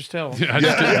work, just tell him. I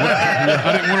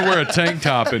didn't want to wear a tank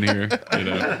top in here, you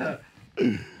know.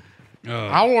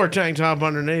 I wore a tank top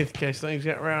underneath in case things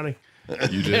got rowdy.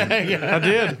 You did. Yeah, I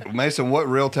did. Mason, what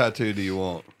real tattoo do you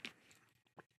want?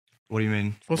 What do you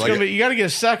mean? Well, it's Like gonna be. You got to get a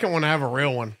second one to have a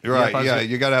real one. You're right. Yeah, Yeah,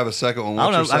 you got to have a second one.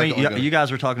 I don't What's know. your I mean, second one you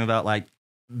guys were talking about like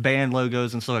band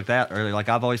logos and stuff like that earlier. Like,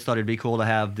 I've always thought it'd be cool to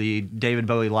have the David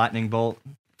Bowie lightning bolt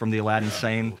from the Aladdin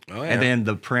Same, Oh, yeah. and then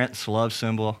the Prince love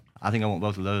symbol. I think I want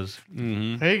both of those.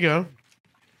 There you go.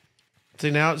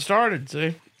 See, now it started.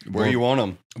 See, Where you want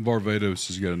them? Barbados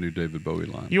has got a new David Bowie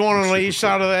line. you want it on It's each super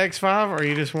side of the X5, or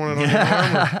you just want it on your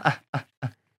arm?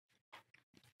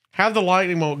 Have the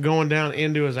lightning bolt going down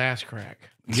into his ass crack.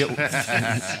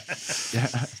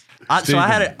 So I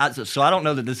had it. So I don't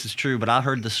know that this is true, but I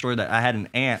heard the story that I had an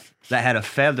aunt that had a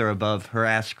feather above her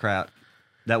ass crack.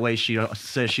 That way, she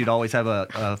says she'd always have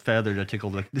a feather to tickle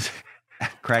the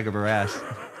crack of her ass.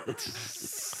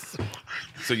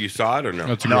 So you saw it or no?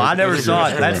 That's a No, great- I never that's a saw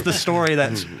great it. That's the story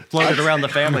that's floated around the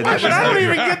family. That But I don't she's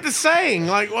even get the saying.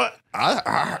 Like what?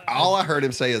 All I heard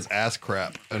him say is ass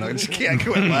crap, and I just can't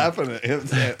quit laughing at him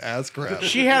saying ass crap.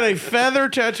 She had a feather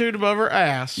tattooed above her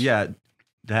ass. yeah,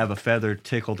 to have a feather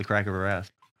tickle the crack of her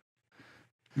ass.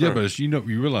 Yeah, but you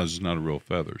realize it's not a real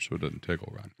feather, so it doesn't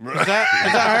tickle right. Is that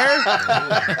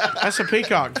her? That's a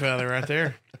peacock feather right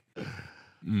there.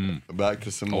 Back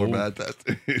to some more Old- bad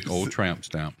tattoos. Old tramp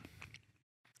stamp.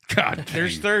 God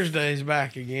There's dang. Thursdays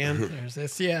back again. There's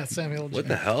this. Yeah, Samuel. What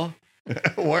the hell?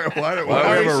 why do we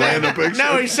Are have you a saying- random picture?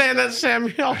 No, he's saying that's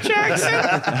Samuel Jackson.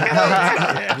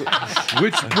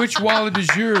 Which wallet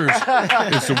is yours?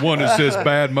 It's the one that says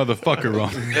bad motherfucker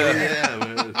on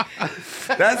it.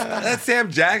 That's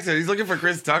Sam Jackson. He's looking for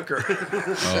Chris Tucker.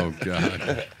 Oh,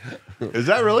 God. Is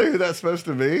that really who that's supposed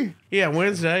to be? Yeah,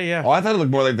 Wednesday. Yeah, Oh, I thought it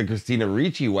looked more like the Christina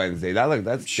Ricci Wednesday.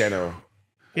 That's Jenna.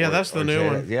 yeah, that's the new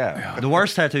Janet. one. Yeah. The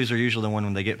worst tattoos are usually the one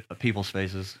when they get people's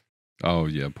faces. Oh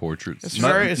yeah, portraits. It's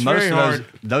very of hard.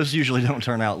 those usually don't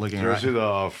turn out looking You ever right. see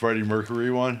the Freddie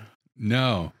Mercury one?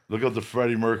 No, Look up the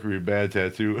Freddie Mercury bad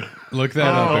tattoo. look that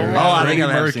up. Eric. I think Freddie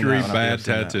I have seen Mercury that one. I bad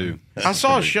think I've seen tattoo. I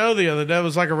saw a show the other day. It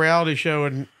was like a reality show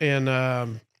in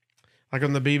like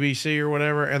on the BBC or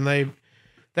whatever, and they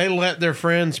let their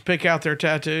friends pick out their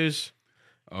tattoos,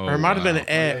 Oh, or it might have been wow. an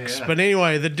ex. But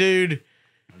anyway, the dude,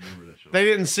 they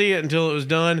didn't see it until it was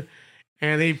done,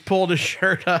 and he pulled his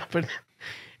shirt up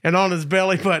and on his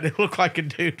belly button, it looked like a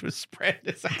dude was spreading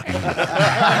his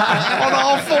out on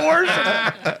all fours.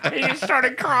 And he just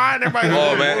started crying. Everybody,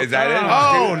 Oh man, is that it?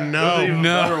 oh no!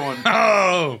 No.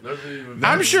 Oh,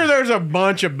 I'm sure there's a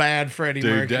bunch of bad Freddie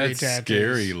dude, Mercury that's tattoos.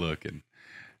 scary looking.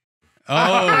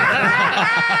 Oh,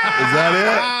 Is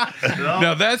that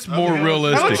no, that's more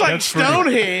realistic. That looks like That's pretty-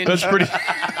 Stonehenge. That's pretty.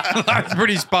 That's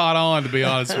pretty spot on, to be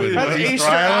honest with That's you. Easter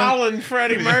Island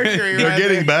Freddie Mercury. it? They're right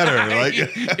getting there. better.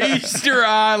 Like Easter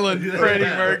Island, Freddie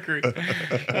Mercury.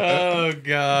 Oh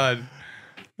God.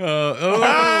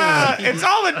 Ah, it's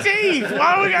all the teeth.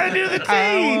 Why do we got to do the teeth?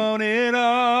 I want it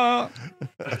all.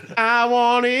 I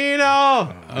want it all.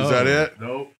 is that it?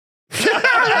 Nope.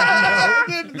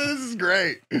 This is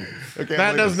great. Okay,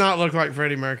 That does not look like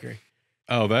Freddie Mercury.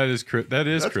 Oh, that is Chris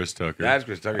Tucker. That's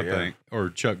Chris Tucker, I yeah. think, or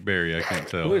Chuck Berry. I can't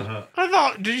tell. I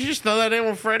thought, did you just throw that in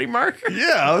with Freddie Mercury?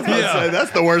 Yeah, I was about to say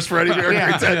that's the worst Freddie Mercury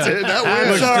Yeah. tattoo. That I'm wins.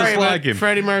 Looks just sorry, like but him.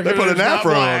 Freddie Mercury. They put an is not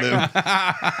afro on black.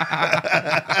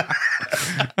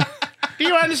 him. Do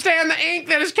you understand the ink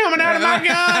that is coming out of my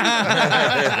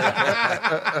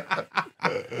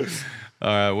gun? All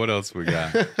right, what else we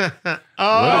got? Oh, What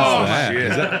is that? shit.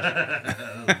 Is that-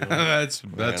 that's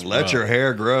Man, let rough. your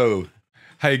hair grow.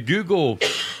 Hey, Google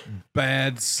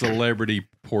bad celebrity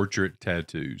portrait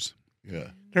tattoos. Yeah.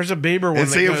 there's a Bieber one. And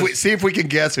that see goes, if we can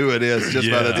guess who it is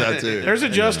just by the Yeah. tattoo. there's a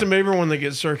Justin Bieber one that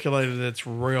gets circulated that's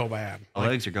real bad. My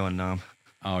legs are going numb.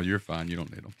 Oh, you're fine. You don't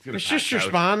need them. It's just your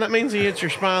spine. That means he hits your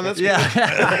spine. That's Yeah.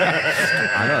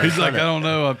 I know. He's like, I don't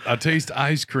know. I taste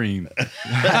ice cream. good. Okay,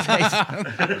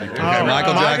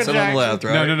 Michael Jackson on the left,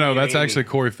 right? No. That's actually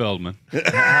Corey Feldman. The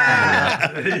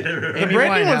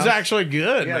Britney one's actually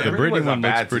good. Yeah, The Britney one looks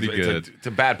bad. pretty It's good. It's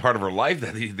a bad part of her life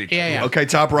that they Yeah. Okay,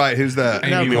 top right. Who's that?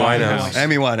 Amy No, Winehouse.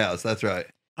 Amy Winehouse. That's right.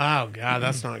 Oh God,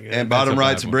 that's not good. And bottom a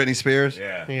right's bad one. Britney Spears.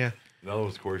 Yeah. yeah. That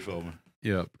was Corey Feldman.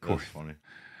 Yep, Corey. That's funny.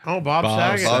 Oh, Bob Bob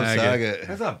Saget. Bob Saget. Saget.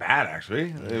 That's not bad,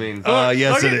 actually. I mean,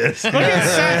 Yes, look it at- is. Look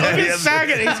at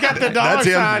Saget. He's got the dollar That's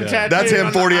him. sign tattoo. That's him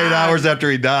on the 48 eye. hours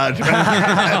after he died.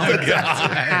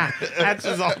 That's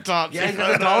his autopsy.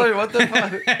 what the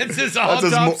fuck? It's his his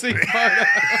autopsy photo.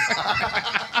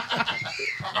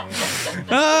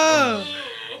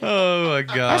 Oh my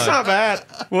God. That's not bad.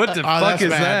 What the Oh, fuck that's is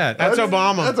bad. that? That's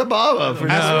Obama. That's Obama. For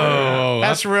No,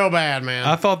 That's real bad, man.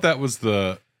 I thought that was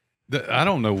I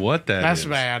don't know what that That's is.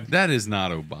 bad. That is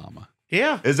not Obama.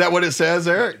 yeah. Is that what it says,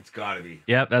 Eric? It's gotta be.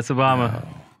 Yep, that's Obama.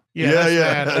 Yeah, Yeah, that's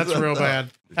yeah. bad. That's real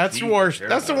bad. That's the worst.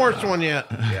 That's the worst one yet.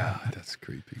 Yeah. That's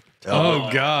creepy. Oh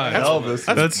God. Elvis.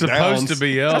 That's supposed to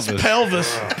be That's Elvis.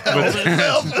 pelvis.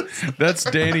 That's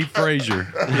Danny Frazier.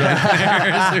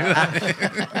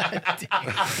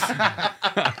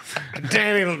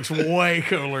 Danny looks way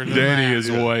cooler than Danny that.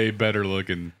 is way better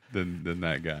looking than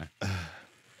that guy.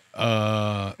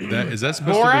 Is that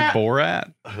supposed Borat? to be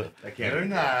Borat Very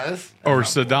nice. or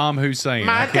Saddam Hussein?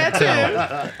 My I can't tell.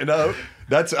 tattoo. No,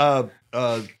 that's The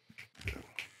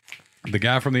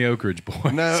guy from the Oak Ridge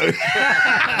Boys. no.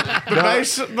 The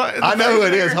base, I know who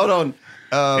it is. Hold on.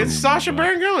 It's Sacha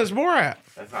Baron Cohen. It's Borat.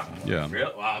 That's not Yeah.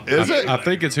 real. Wow. Is it? I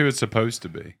think it's who it's supposed to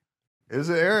be. Is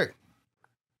it Eric?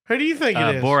 Who do you think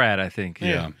it is? Borat, I think.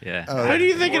 Yeah. Yeah. Who do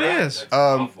you think it is?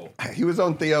 Awful. He was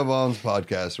on Theo Vaughn's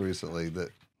podcast recently. That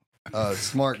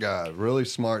smart guy, really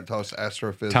smart, talks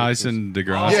astrophysics. Tyson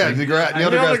DeGrasse. Yeah, Neil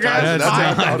deGrasse Tyson. That's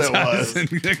Tyson. what I thought it was.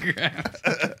 Tyson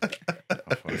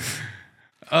DeGrasse.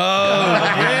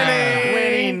 Oh,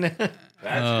 Winning. That's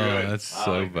good. that's I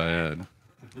so like bad.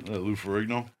 Lou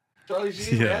Ferrigno. Charlie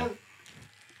Sheen, Yeah. man.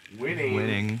 Winning.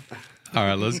 Winning. All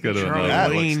right, let's go to Charlie. another. That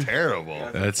Lean. looks terrible.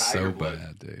 That's so Tiger blood.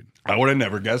 bad, dude. I would have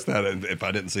never guessed that if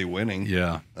I didn't see winning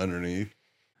Yeah. underneath.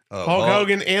 Hulk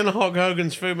Hogan in Hulk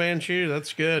Hogan's Fu Manchu.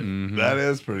 That's good. Mhm. That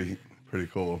is pretty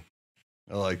cool.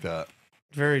 I like that.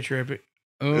 Very trippy.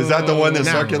 Is that the one that's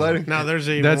No. circulating? No, there's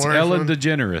even That's worse Ellen one.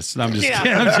 DeGeneres. I'm just Yeah.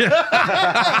 kidding. I'm just-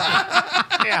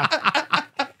 Yeah.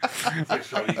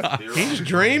 He's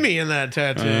dreamy in that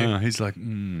tattoo. he's like,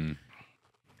 And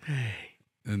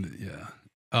yeah.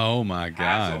 Oh my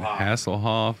God,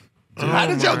 Hasselhoff. How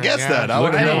did y'all my guess gosh. that? I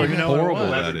Look would how know. even know what it horrible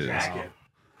was. that is.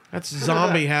 That's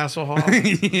zombie Hasselhoff.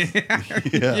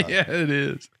 Yeah, it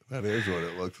is. That is what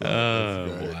it looks like. Oh,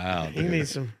 That's great. wow. He dude.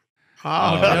 needs some.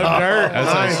 Oh, Joe Dirt.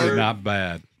 That's Nice. actually not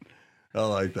bad. I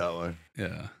like that one.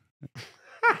 Yeah.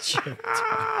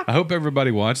 I hope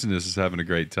everybody watching this is having a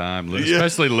great time,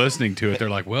 especially listening to it. They're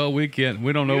like, well, we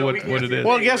don't know what it is.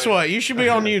 Well, guess what? You should be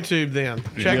on YouTube then.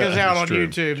 Check us out on that's true.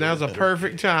 YouTube. Now's a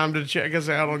perfect time to check us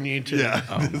out on YouTube.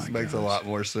 Yeah, this makes a lot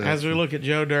more sense. As we look at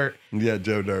Joe Dirt. Yeah,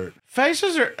 Joe Dirt.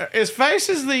 Is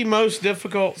faces the most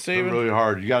difficult, They're Steven? really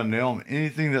hard. You got to nail them.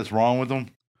 Anything that's wrong with them,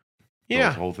 throw Yeah.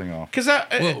 the whole thing off. Because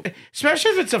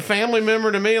especially if it's a family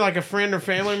member to me, like a friend or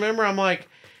family member, I'm like,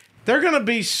 they're going to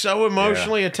be so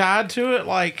emotionally tied to it.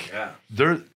 Like,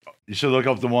 You should look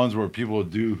up the ones where people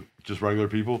do just regular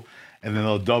people, and then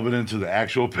they'll dub it into the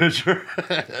actual picture.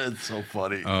 It's so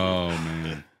funny. Oh,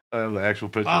 man. The actual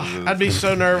picture. I'd be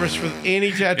so nervous for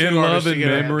any tattoo In artist love to and get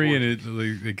that. memory,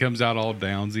 and it comes out all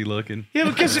downsy looking. Yeah,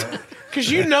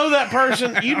 because you know that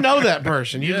person. You know that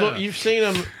person. You've seen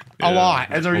them a lot.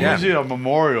 And they're usually a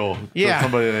memorial to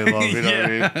somebody they love. You know what I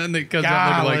mean? And it comes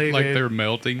out looking Golly, like dude. they're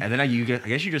melting. And then I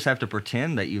guess you just have to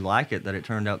pretend that you like it, that it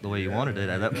turned out the way you wanted it.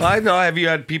 At that point. I know. Have you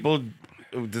had people?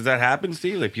 Does that happen,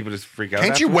 Steve? Like people just freak out?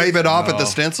 Can't you afterwards? wave it off at the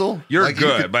stencil? You're Like, you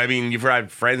good, could- but I mean, you've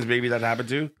had friends maybe that happened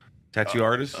to tattoo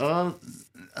artists. No,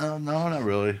 not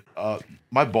really.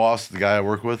 My boss, the guy I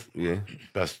work with, Yeah.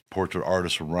 best portrait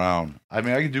artist around. I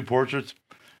mean, I can do portraits,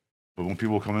 but when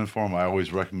people come in for him, I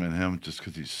always recommend him just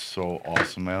because he's so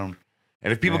awesome at them.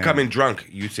 And if people come in drunk,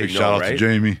 you say Big no, shout out right? to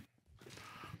Jamie.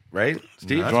 Right,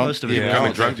 Steve? That's Drunk? most of If it. you Yeah. come in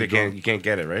I'll drunk, take you you can't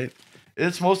get it, right?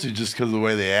 It's mostly just because of the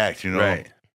way they act, you know. Right.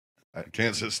 I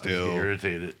Can't sit get still.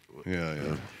 irritated. Yeah,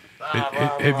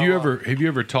 yeah. Have you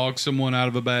ever talked someone out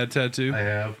of a bad tattoo? I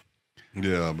have.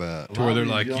 Yeah, I bet. To where they're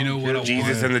like, you know what? I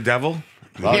Jesus want? and the devil.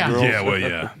 A lot of Yeah. girls, Yeah, well,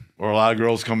 yeah. or a lot of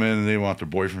girls come in and they want their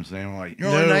boyfriend's name. I'm like, you're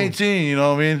only No. 19, you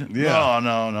know what I mean? Yeah.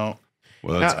 No.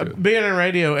 Well, that's Now, good. being in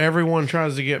radio, everyone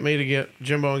tries to get me to get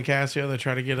Jimbo and Cassio. They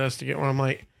try to get us to get one. I'm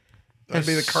like, That'd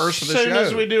be the curse of the as soon show.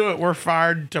 as we do it, we're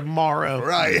fired tomorrow.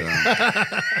 Right.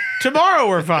 Tomorrow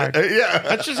we're fired. Yeah.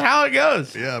 That's just how it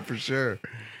goes. Yeah, for sure.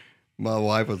 My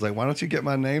wife was like, why don't you get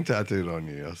my name tattooed on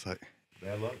you? I was like,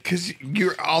 because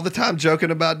you're all the time joking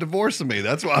about divorcing me.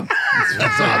 That's why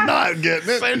I'm not getting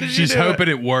it. Soon as you She's do hoping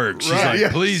it works. She's Right, like,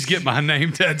 yeah. please get my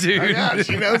name tattooed. Yeah,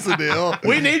 she knows the deal.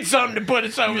 We need something to put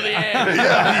us over the edge.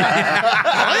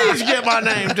 Please get my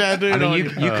name tattooed I mean, on you,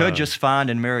 you. you could just find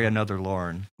and marry another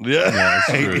Lauren. Yeah, that's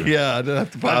true. yeah. I don't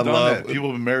have to I've find done love. that. People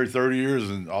have been married 30 years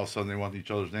and all of a sudden they want each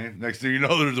other's name. Next thing you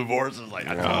know, they're divorced. It's like,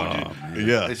 I told you.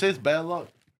 Yeah. They say it's bad luck.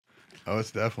 Oh,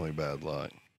 it's definitely bad luck.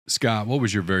 Scott, what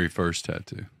was your very first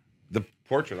tattoo? The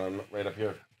portrait on right up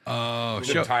here. Oh,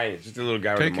 It's tiny. It's just a little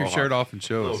guy with take a your mohawk. shirt off and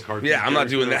show us. Yeah, I'm not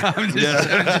doing that.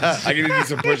 I can do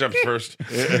some push-ups first.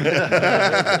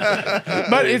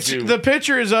 But the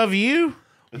picture is of you.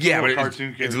 Yeah, a but little it's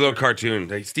cartoon a little cartoon.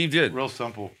 Like Steve did. Real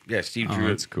simple. Yeah, Steve Oh, drew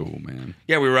that's it. cool, man.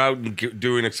 Yeah, we were out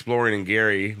doing exploring in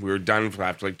Gary. We were done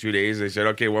after like 2 days. They said,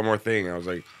 okay, one more thing. I was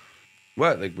like,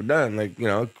 what? Like, we're done. Like,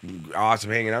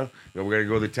 awesome hanging out. We're going to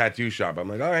go to the tattoo shop. I'm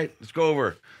like, all right, let's go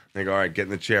over. They go, all right, get in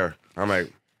the chair. I'm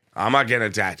like, I'm not getting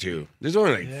a tattoo. This is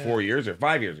only like 4 years or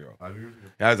 5 years ago. 5 years ago.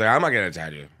 I was like, I'm not getting a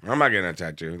tattoo. I'm not getting a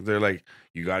tattoo. They're like,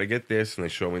 you got to get this. And they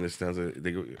show me this.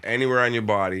 They go, anywhere on your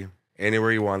body,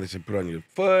 anywhere you want. They said, put on your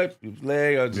foot, your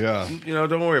leg. I was, Yeah.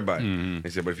 don't worry about it. They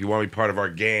said, but if you want to be part of our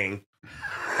gang,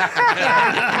 you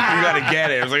got to get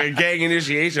it. It was like a gang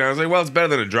initiation. I was like, well, it's better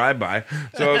than a drive-by.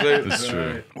 So I was like, That's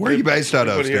true. Where are you based out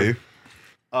of, Put it here.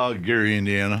 Steve? Gary,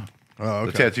 Indiana. Oh, The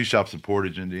okay. tattoo shop's in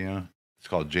Portage, Indiana. It's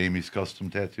called Jamie's Custom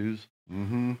Tattoos.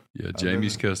 Mm-hmm. Yeah,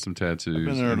 Jamie's Custom Tattoos.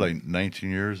 I've been there like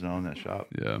 19 years now in that shop.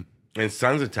 Yeah. and his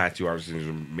son's a tattoo artist.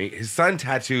 His son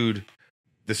tattooed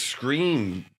the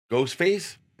Scream ghost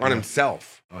face on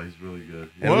himself. Oh, he's really good.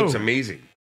 And it looks amazing.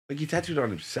 Like he tattooed on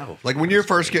himself. Like when you're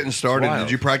first getting started, wild.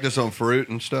 did you practice on fruit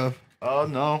and stuff? Oh,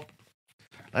 no.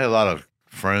 I had a lot of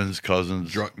friends,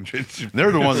 cousins. Drunk.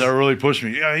 They're the ones that really pushed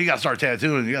me. Yeah, you got to start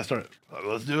tattooing. You got to start.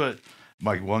 Let's do it.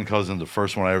 My one cousin, the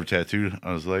first one I ever tattooed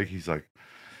on his leg, he's like,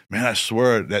 man, I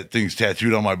swear that thing's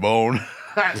tattooed on my bone.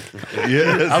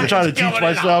 Yeah. I'm trying to teach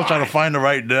myself, trying to find the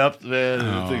right depth, man. And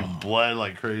Oh. the thing bled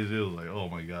like crazy. It was like, oh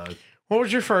my God. What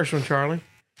was your first one, Charlie?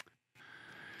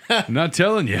 I'm not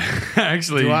telling you.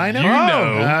 Actually, Do I know? you Oh,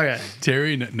 know. okay.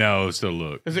 Terry, no, still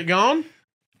look. Is it gone?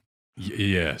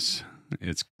 Yes.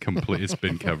 It's complete. It's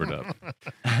been covered up. All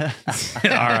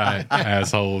right,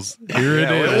 assholes. Here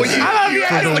it is. Well, you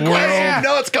For asked the the question. world. You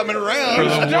know it's coming For around.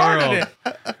 the started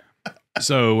world.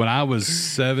 So when I was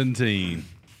 17,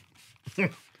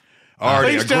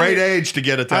 Already Please a tell great me- age to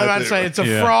get a I was tattoo. about to say it's a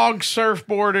Yeah. frog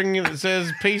surfboarding that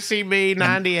says PCB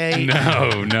 98.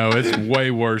 No, it's way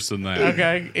worse than that.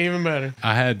 Okay, even better.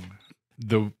 I had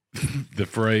the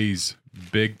phrase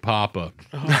 "Big Papa"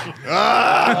 tattooed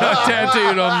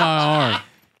on my arm.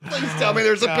 Please tell me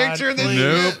there's a God, picture of this.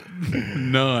 please. Nope,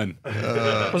 none.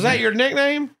 Was that your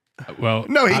nickname? Well,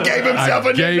 No, he gave himself I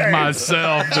a gave nickname.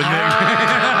 myself the nickname.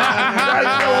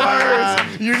 That's the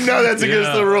worst. You know that's against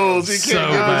Yeah. the rules. He So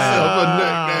can't give himself a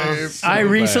nickname. I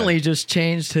bad. recently just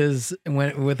changed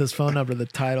went with his phone number, the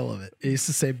title of it. It used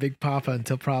to say Big Papa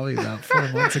until probably about 4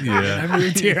 months ago. Yeah. I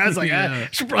moved here. I was like, Yeah. I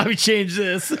should probably change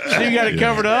this. So you got it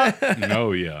covered up?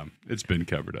 Oh yeah, it's been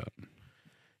covered up.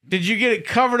 Did you get it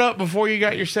covered up before you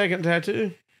got your second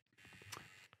tattoo?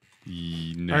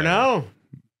 No. Or no?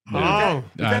 Oh.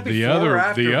 that before or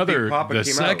after Big Papa the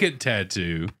came second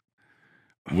tattoo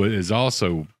is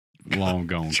also long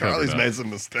gone. Charlie's covered up. made some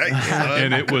mistakes. son.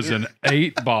 And it was an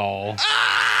 8-ball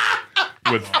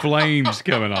with flames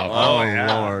coming off. Oh,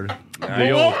 yeah. Lord.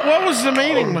 The old, What was the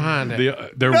meaning behind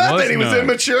it? there Nothing. was He was none.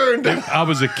 immature and I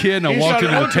was a kid and I You walked shot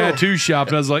into a Uncle. tattoo shop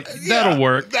and I was like, that'll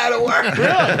work. that'll work.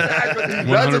 Exactly. That's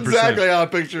 100%. exactly how I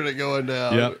pictured it going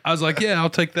down. Yeah. I was like, yeah,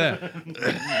 I'll take that.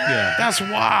 Yeah. That's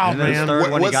wild, And then man. third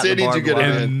one, he What got the city did you barbed get it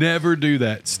wire. in? And never do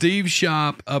that. Steve's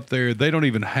shop up there, they don't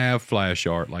even have flash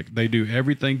art. Like they do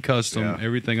everything custom, Yeah.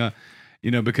 everything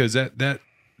because that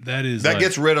is That like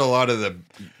gets rid of a lot of the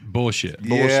bullshit.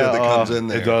 bullshit that comes in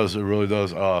there. It does. It really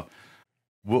does.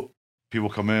 People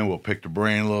come in, we'll pick their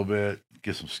brain a little bit,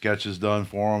 get some sketches done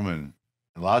for them, and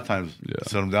a lot of times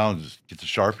sit them down and just get the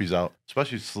Sharpies out,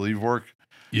 especially sleeve work.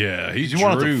 Yeah, he 'Cause you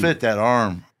want it drew. to fit that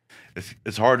arm.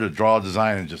 It's hard to draw a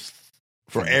design and just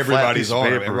For from a flat everybody's piece of arm.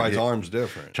 paper, Everybody's yeah, arm's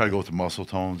different. Try to go with the muscle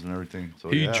tones and everything. So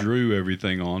He yeah. drew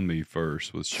everything on me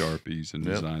first with Sharpies and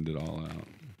Yep. designed it all out.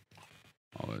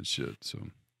 All that shit. So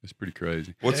it's pretty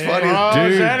crazy. What's Hey, funny? oh,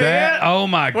 is Dude, that it? oh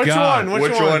my Which God. one?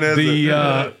 Which one is the,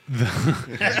 it?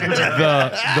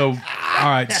 all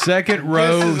right, second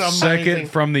row, This is amazing.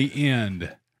 second from the end.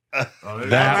 That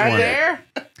Right one. there?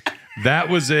 That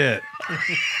was it.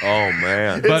 Oh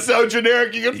man. It's so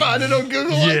generic. You can find it on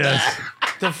Google. Yes.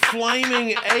 The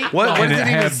flaming 8 What And does it it even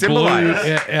had symbolize?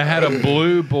 blue. It had a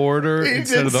blue border He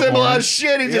instead didn't of the symbolize orange.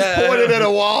 shit. He just pointed at a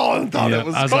wall and thought Yeah, it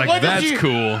was. I was But like, what did that's you-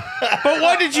 cool. But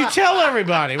what did you tell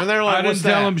everybody when they were like, I what's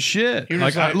didn't tell that? him shit. You were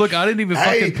Like, just like, look, I didn't even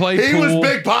Hey, fucking play he pool. was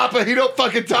Big Papa. He don't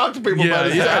fucking talk to people Yeah, about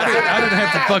his yeah. tattoo. I didn't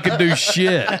have to fucking do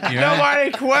shit. You know?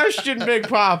 Nobody questioned Big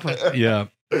Papa. Yeah.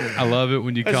 I love it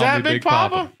when you Is call that me Big Big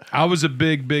Papa. Papa? I was a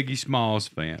big Biggie Smalls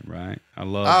fan, right? I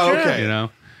love Oh, okay. you know.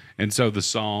 And so the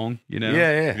song, you know.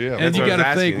 Yeah. Yeah. And you what I got was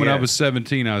to think, asking, when I yeah. was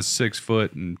 17, I was 6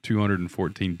 foot and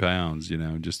 214 pounds, you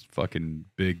know, just fucking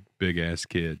big ass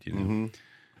kid, you know. Mhm.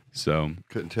 So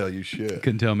Couldn't tell you shit.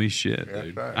 couldn't tell me shit, Yeah,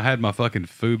 dude. right. I had my fucking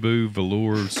FUBU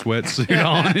velour sweatsuit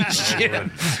on and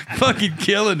shit. Fucking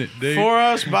killing it, dude. For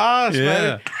us, by us,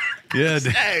 yeah. baby. Yeah,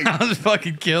 dude. Hey. I was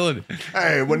fucking killing it.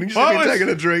 Hey, when you see What me was- taking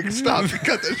a drink, stop and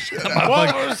cut that shit out.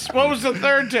 What was the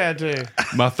third tattoo?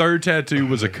 My third tattoo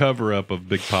was a cover up of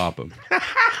Big Papa.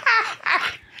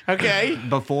 Okay.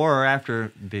 Before or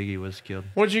after Biggie was killed?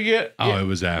 What'd you get? Oh, it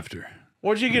was after.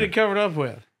 What'd you get it covered up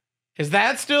with? Is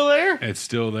that still there? It's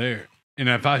still there. And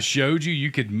if I showed you,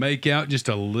 you could make out just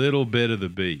a little bit of the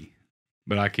B.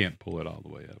 But I can't pull it all the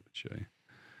way up and show you.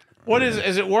 What is it?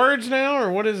 Is it words now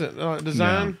or what is it?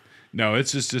 Design? No,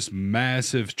 it's just this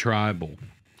massive tribal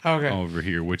Okay. over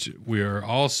here, which we are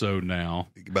also now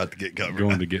About to get covered.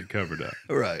 going to get covered up.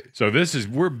 Right. So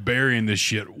we're burying this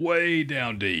shit way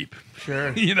down deep.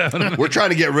 Sure. You know what I mean? We're trying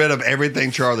to get rid of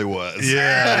everything Charlie was.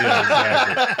 Yeah,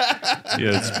 exactly.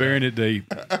 Yeah, it's burying it deep.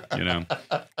 You know.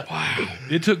 Wow.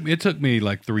 It took me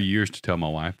like 3 years to tell my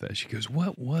wife that. She goes,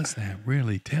 "What was that?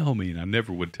 Really? Tell me." And I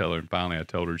never would tell her. And finally, I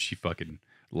told her. She fucking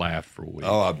laughed for a week.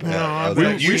 Oh, I bet. No, I I bet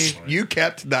bet. You, she- you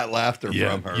kept that laughter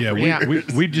yeah, from her. yeah. for We, years.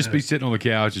 we'd just be sitting on the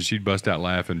couch and she'd bust out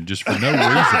laughing just for no reason.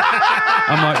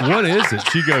 I'm like, "What is it?"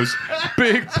 She goes,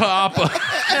 "Big Papa."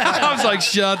 I was like,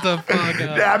 "Shut the fuck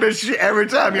up." I mean, every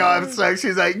time y'all have sex,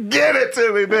 she's like, "Give it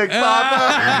to me, Big Papa."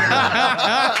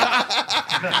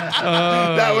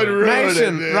 That would ruin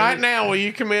Mason, it, dude. right now, will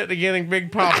you commit to getting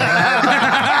Big Papa?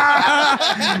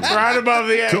 right above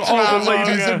the X. To all the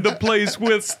ladies in the place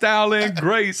with style and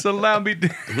grace, allow me to.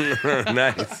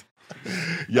 Nice.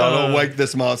 Y'all don't wake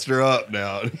this monster up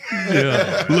now.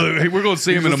 Yeah. Look, hey, we're going to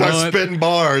see him in a Start month. spitting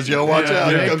bars. Y'all watch Yeah,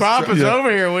 out. yeah. Here Big comes, Papa's over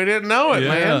here. We didn't know it, Yeah.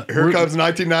 man. here comes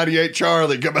 1998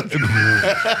 Charlie. Come on.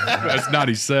 That's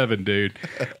 97, dude.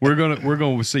 We're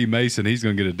gonna see Mason. He's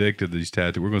gonna get addicted to these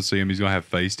tattoos. We're gonna see him. He's gonna have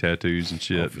face tattoos and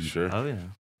shit. For sure. Oh yeah.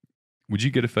 Would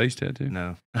you get a face tattoo?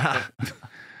 No.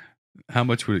 How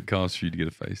much would it cost for you to get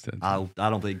a face tattoo? I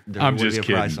don't think there I'm would be just a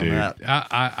kidding, price dude. on that.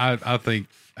 I think,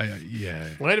 yeah.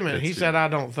 Wait a minute. He That's said, it. I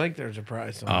don't think there's a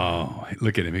price on it. Oh,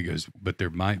 look at him. He goes, but there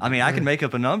might be. I mean, I can make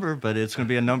up a number, but it's going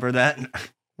to be a number that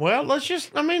Well, let's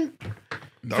just, I mean,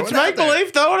 Throw it's it out make there.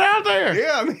 believe, throw it out there.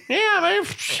 Yeah, I mean,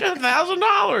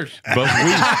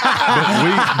 $1,000.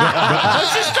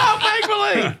 Let's just talk make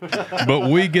believe. but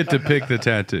we get to pick the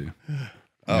tattoo.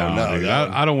 Oh, no, dude, yeah.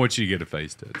 I don't want you to get a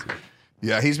face tattoo.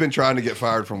 yeah, he's been trying to get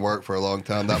fired from work for a long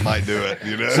time. That might do it,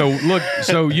 you know? So look,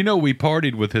 we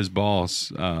partied with his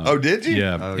boss. Oh, did you?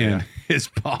 Yeah, Oh, and yeah. his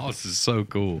boss is so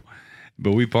cool.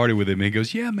 But we partied with him. And he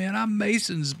goes, "Yeah, man, I'm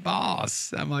Mason's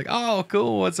boss." I'm like, "Oh,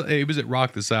 cool." He was at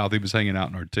Rock the South. He was hanging out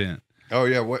in our tent. Oh,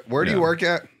 yeah. Where do Yeah. you work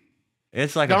at?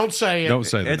 it's like Don't say it. Don't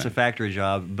say that. it's a factory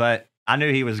job. But I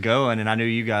knew he was going, and I knew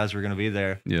you guys were going to be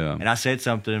there. Yeah. And I said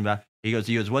something about. He goes,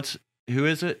 who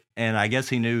is it? And I guess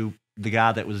he knew the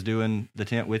guy that was doing the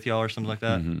tent with y'all or something like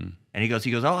that. Mhm. And he goes,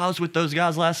 oh, I was with those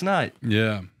guys last night.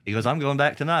 Yeah. He goes, I'm going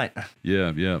back tonight.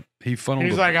 Yeah. He funneled.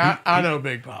 He's like, I know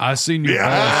Big Pop. I seen your boss.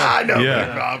 I know.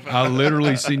 Yeah, I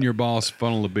literally seen your boss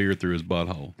funnel a beer through his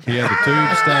butthole. He had the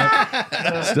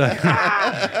tube stuck.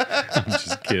 I'm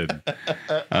just kidding.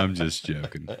 I'm just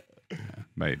joking. Yeah,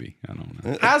 maybe, I don't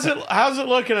know. How's it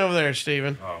looking over there,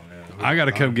 Steven? Oh man, I got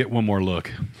to come get one more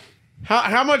look.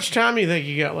 How much time do you think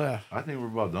you got left? I think we're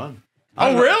about done.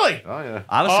 Oh, really? Oh yeah.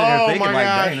 I was sitting there Oh, thinking, my like,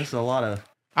 gosh. dang, this is a lot of.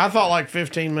 I thought like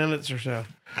 15 minutes or so.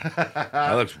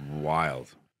 That looks wild.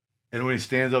 And when he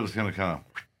stands up, it's gonna kind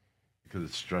of because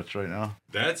it's stretched right now.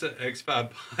 That's an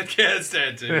X5 podcast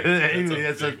tattoo.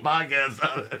 It's a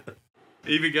podcast on it.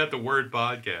 Even got the word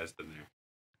podcast in there.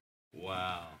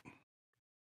 Wow.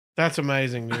 That's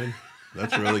amazing, dude.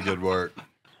 That's really good work.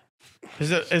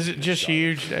 Is it just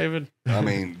huge, David? I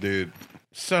mean, dude,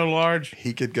 So large.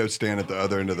 he could go stand at the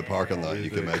other end of the parking lot. You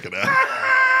could make it out.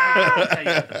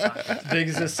 Big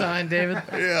as this sign, David.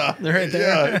 Yeah. They're right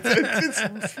there. Yeah,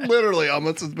 it's literally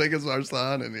almost as big as our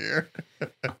sign in here.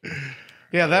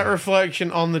 Yeah, that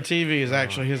reflection on the TV is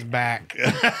actually his back.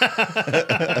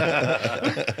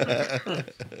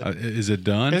 Is it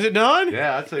done? Is it done?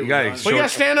 Yeah, I'd say You we're gotta done. show- We got to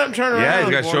stand up and turn around. Yeah, he's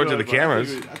got to show it to the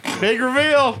cameras. Big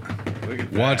reveal. Look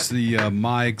at Watch that. the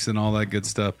mics and all that good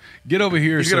stuff. Get over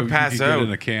here He's so gonna you pass can out. get in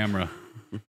the camera.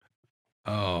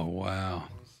 Oh, wow.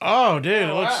 Oh, dude,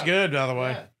 it looks good, by the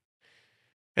way.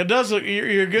 It does look.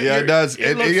 You're good. Yeah, it does.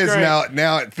 It looks is great.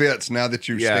 now. It fits. Now that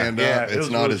you Yeah. stand Yeah, up, it it's was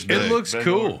not really- as big. It looks Bend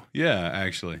cool. over. Yeah,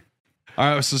 actually.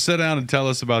 All right, so sit down and tell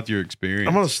us about your experience.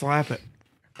 I'm gonna slap it.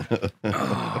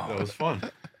 That was fun.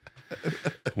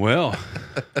 Well,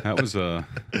 that was an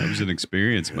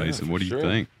experience, Mason. What do you sure.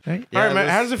 think? Hey. Yeah, All right, it man.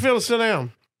 was- How does it feel to sit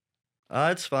down?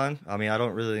 It's fine. I mean, I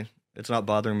don't really. It's not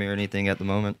bothering me or anything at the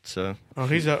moment. So, Oh,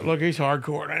 he's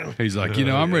hardcore now. He's like,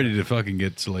 I'm ready to fucking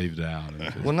get slaved out.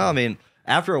 well, no, I mean,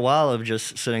 after a while of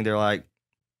just sitting there, like,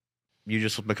 you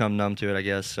just become numb to it, I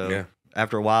guess. So, Yeah.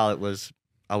 after a while,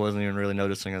 I wasn't even really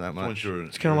noticing it that much. Once you're-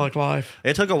 It's kind of like life.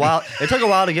 It took a while. It took a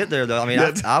while to get there, though. I mean,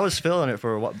 I was feeling it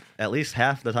for at least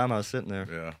half the time I was sitting there.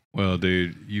 Yeah. Well,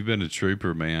 dude, you've been a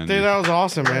trooper, man. Dude, that was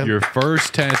awesome, man. Your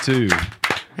first tattoo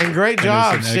And great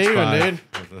job, it's an Steven, X5.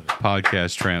 dude.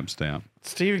 podcast tramp stamp.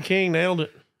 Stephen King nailed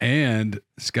it. And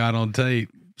Scott on tape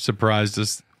surprised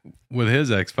us with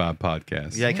his X5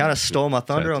 podcast. Yeah, he kind of stole my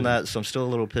thunder on Tattoo. that, so I'm still a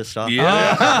little pissed off.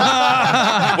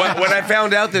 Yeah. when I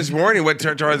found out this morning what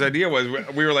Tar's idea was,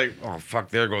 we were like, "Oh fuck,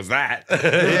 there goes that."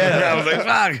 Yeah, I was like,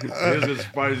 "Fuck." He was gonna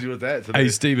surprise you with that today. Hey,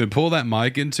 Steven, pull that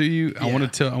mic into you. I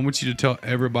want you to tell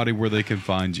everybody where they can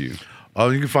find you.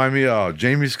 You can find me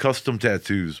Jamie's Custom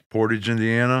Tattoos, Portage,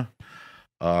 Indiana.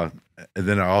 And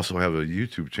then I also have a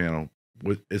YouTube channel.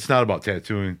 It's not about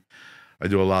tattooing. I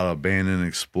do a lot of abandoned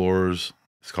explorers.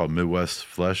 It's called Midwest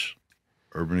Flesh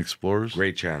Urban Explorers.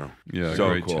 Great channel. Yeah, so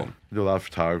great cool. channel. I do a lot of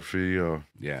photography.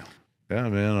 Yeah. Yeah,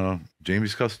 man.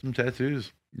 Jamie's Custom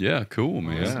Tattoos. Yeah, cool,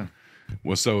 man. Yeah.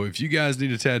 Well, so if you guys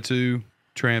need a tattoo,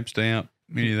 tramp stamp,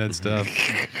 any of that stuff,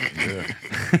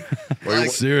 Well,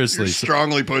 seriously, you're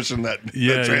strongly pushing that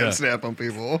Yeah, tramp yeah. stamp on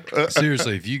people.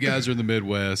 seriously, if you guys are in the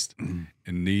Midwest and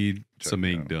need some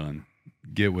ink done,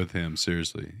 get with him.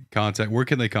 Seriously, where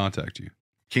can they contact you?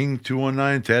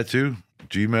 King219 Tattoo,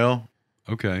 Gmail.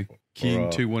 Okay,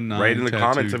 King219. Right in the Tattoo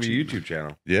comments of your Gmail. YouTube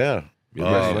channel. Yeah.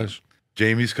 Midwest Flesh.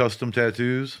 Jamie's Custom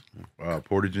Tattoos,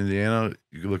 Portage, Indiana.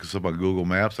 You can look us up on Google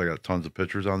Maps. I got tons of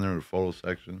pictures on there in the photo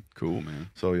section. Cool, man.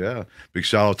 So, yeah. Big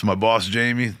shout out to my boss,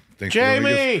 Jamie. Thanks for letting me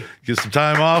Jamie! get some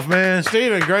time off, man.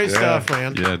 Steven, great Yeah. stuff,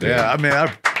 man. Yeah, dude. Yeah, I mean,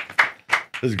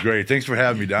 this is great. Thanks for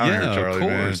having me down Yeah, here, Charlie,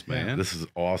 of course, man. This is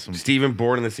awesome. Stephen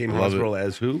born in the same Love hospital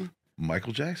as who?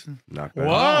 Michael Jackson. Not bad.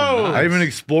 Whoa. I even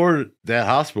explored that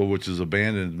hospital, which is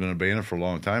abandoned, been abandoned for a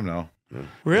long time now.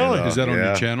 Really? And, Is that on yeah.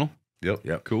 your channel? Yep.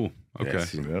 Yep. Cool. Okay.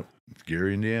 Yes. Yep. It's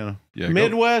Gary, Indiana. Yeah. go-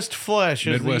 Midwest Flesh.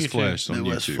 Is Midwest the YouTube. Flesh on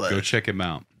Midwest YouTube. Flesh. Go check him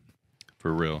out.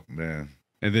 For real. Man.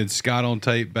 And then Scott on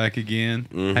tape back again,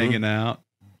 Mhm. hanging out.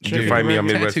 You can Dude, find me on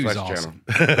the Midwest tattoo's Flesh awesome.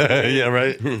 channel. Yeah,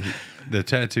 right. The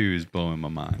tattoo is blowing my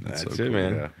mind. That's That's so it, cool.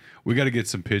 man. Yeah. We got to get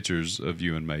some pictures of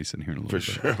you and Mason here in a little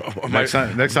For bit. sure. Next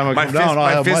time I my come fist, down, I'll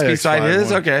my have fist my beside X5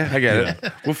 his. one. Okay, I get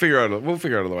it. We'll figure out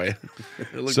the way.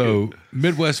 So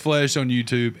Midwest Flesh on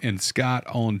YouTube and Scott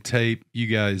on tape. You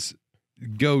guys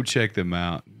go check them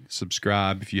out.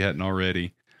 Subscribe if you hadn't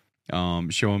already.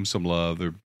 Show them some love.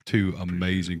 They're two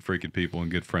amazing freaking people and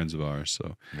good friends of ours.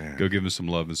 So Man. go give them some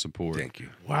love and support. Thank you,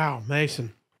 Wow,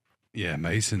 Mason. Yeah,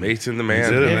 Mason. Mason the Is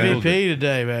man. it? MVP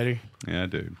today, buddy. Yeah,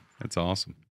 dude. That's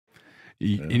awesome.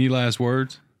 Any last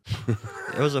words?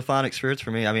 It was a fun experience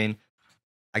for me. I mean,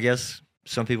 I guess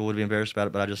some people would be embarrassed about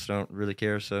it, but I just don't really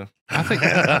care. So I think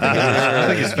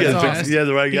it's fantastic. yeah,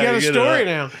 the right You guy. got a to get it story right.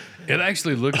 now. It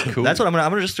actually looked cool. that's what I'm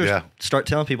gonna just Yeah. start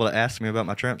telling people to ask me about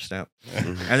my tramp stamp,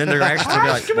 and then they're actually gonna be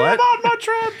like, Ask me "What?" about my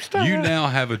tramp stamp. You now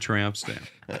have a tramp stamp.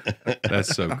 That's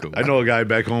so cool. I know a guy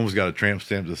back home who's got a tramp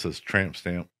stamp that says tramp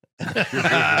stamp.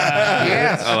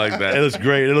 Yes. I like It that. looks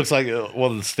great. It looks like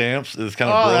one of the stamps. It's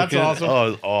kind Oh, of that's broken. awesome.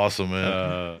 Oh, it's awesome,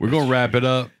 man. We're going to wrap it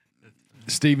up.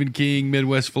 Stephen King,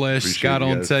 Midwest Flesh, Appreciate Scott you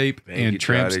on guys. tape, Thank and you,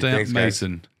 Tramp Charlie. Stamp Thanks, guys.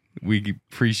 Mason. We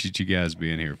appreciate you guys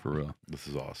being here for real, This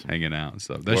is awesome. hanging out and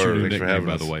stuff. That's your Word. new Thanks for nickname, having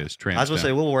by us. the way, is Tramp I was gonna say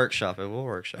Stamp. we'll workshop it. We'll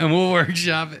workshop. And we'll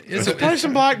workshop it. Let's play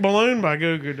some Black Balloon by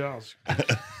Goo Goo Dolls on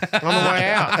the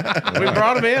way out. We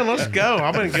brought him in. Let's go.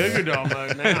 I'm in Goo Goo Doll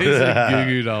mode now. It's a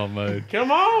Goo Goo Doll mode.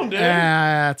 Come on, dude.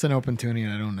 It's an open tuning.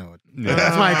 I don't know it.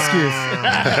 That's my excuse.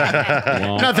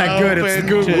 Well, Not that good. It's Open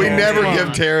Google. tune. We never Come give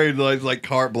on. Terry like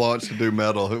carte blanche to do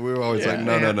metal. We were always like,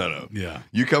 no. yeah.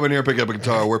 You come in here and pick up a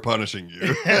guitar, we're punishing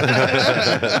you.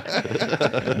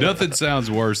 Nothing sounds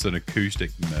worse than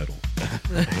acoustic metal.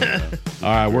 All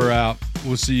right, we're out.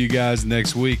 We'll see you guys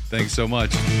next week. Thanks so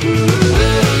much.